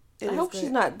good. it I is hope good. she's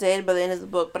not dead by the end of the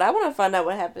book. But I want to find out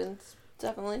what happens.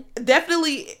 Definitely.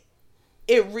 Definitely,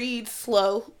 it reads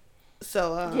slow.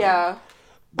 So, Yeah.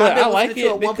 But I've been I like listening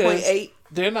to it a because 1.8.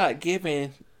 they're not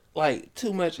giving, like,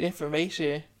 too much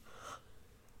information.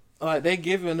 Like, they're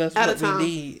giving us At a what we time.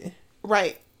 need.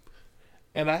 Right.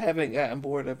 And I haven't gotten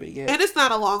bored of it yet. And it's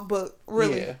not a long book,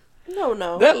 really. Yeah.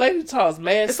 No. That lady talks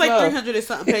mad It's slow. like 300 and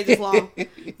something pages long.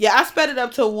 Yeah, I sped it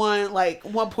up to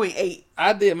 1.8.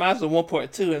 I did mine to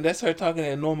 1.2, and that's her talking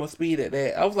at normal speed at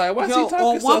that. I was like, why is Yo, she talking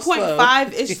on so slow?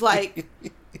 1.5, it's like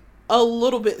a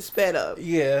little bit sped up.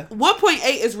 Yeah.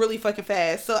 1.8 is really fucking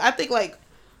fast. So I think like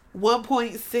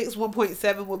 1.6,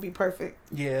 1.7 would be perfect.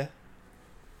 Yeah.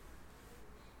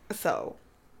 So,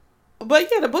 but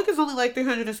yeah, the book is only like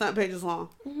 300 and something pages long.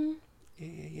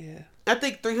 Yeah. I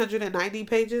think 390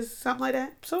 pages, something like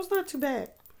that. So it's not too bad.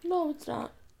 No, it's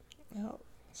not. Yep.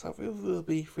 So we will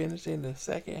be finishing the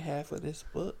second half of this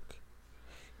book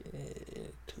in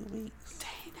 2 weeks.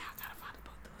 Dang, now I gotta find a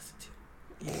book to listen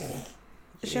to.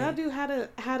 Yeah. Should I do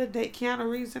how to date Keanu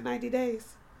Reeves in 90 days?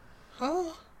 Huh?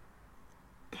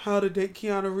 How to date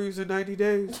Keanu Reeves in 90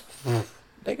 days.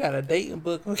 They got a dating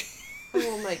book.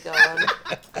 Oh my god.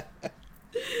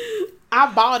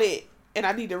 I bought it and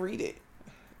I need to read it.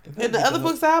 And the other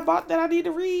books that I bought that I need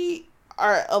to read,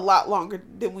 are a lot longer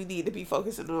than we need to be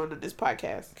focusing on in this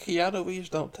podcast. Keanu Reeves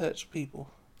don't touch people.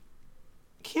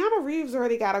 Keanu Reeves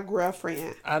already got a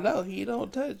girlfriend. I know he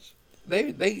don't touch.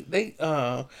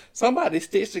 Somebody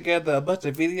stitched together a bunch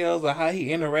of videos of how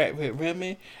he interact with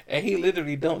women, and he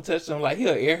literally don't touch them. Like, he'll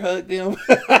air hug them.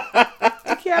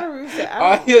 Keanu Reeves said,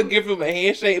 Or he'll give them a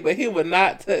handshake, but he would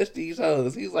not touch these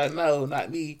hoes. He's like, no,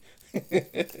 not me.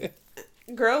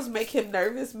 girls make him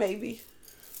nervous, maybe.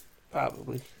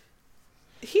 Probably.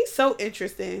 He's so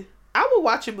interesting. I would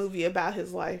watch a movie about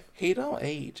his life. He don't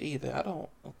age either. I don't.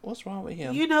 What's wrong with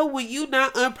him? You know, when you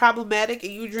not unproblematic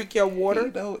and you drink your water.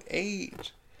 He don't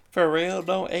age. Pharrell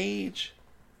don't age.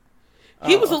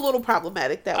 He was a little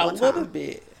problematic that one time. A little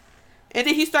bit. And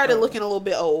then he started looking a little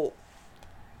bit old.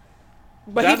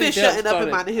 But he been shutting up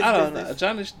and minding his I don't business. know.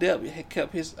 Johnny Depp had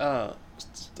kept his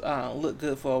look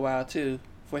good for a while too,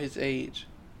 for his age.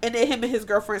 And then him and his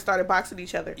girlfriend started boxing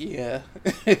each other. Yeah.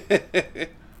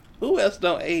 Who else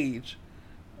don't age?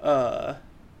 I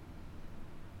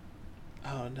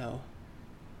don't know.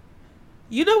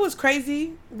 You know what's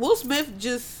crazy? Will Smith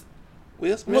just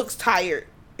Will Smith looks tired.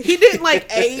 He didn't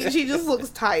like age. He just looks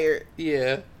tired.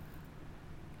 Yeah.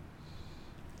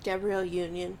 Gabrielle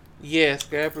Union. Yes,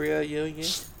 Gabrielle Union.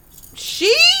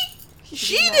 She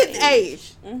didn't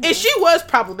age. Mm-hmm. And she was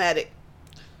problematic.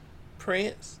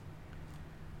 Prince.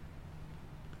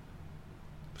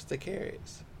 Mr.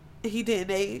 Carrots. He didn't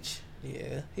age.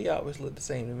 Yeah, he always looked the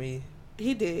same to me.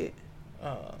 He did.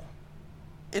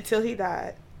 Until he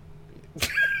died.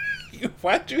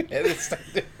 Why'd you have to say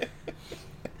that?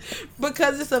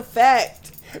 Because it's a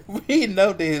fact. We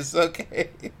know this, okay?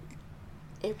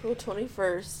 April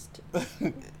 21st.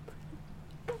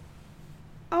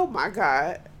 Oh my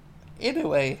God.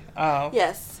 Anyway,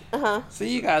 Yes.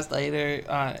 see you guys later.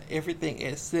 Everything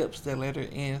except the letter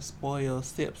N spoils,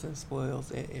 sips and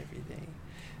spoils at everything.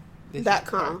 This is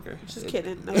 .com. Parker. Just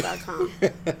kidding. No .com.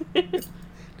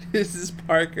 This is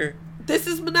Parker. This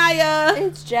is Manaya.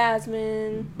 It's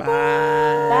Jasmine. Bye.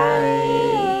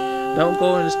 Bye. Don't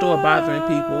go in the store bothering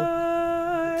people.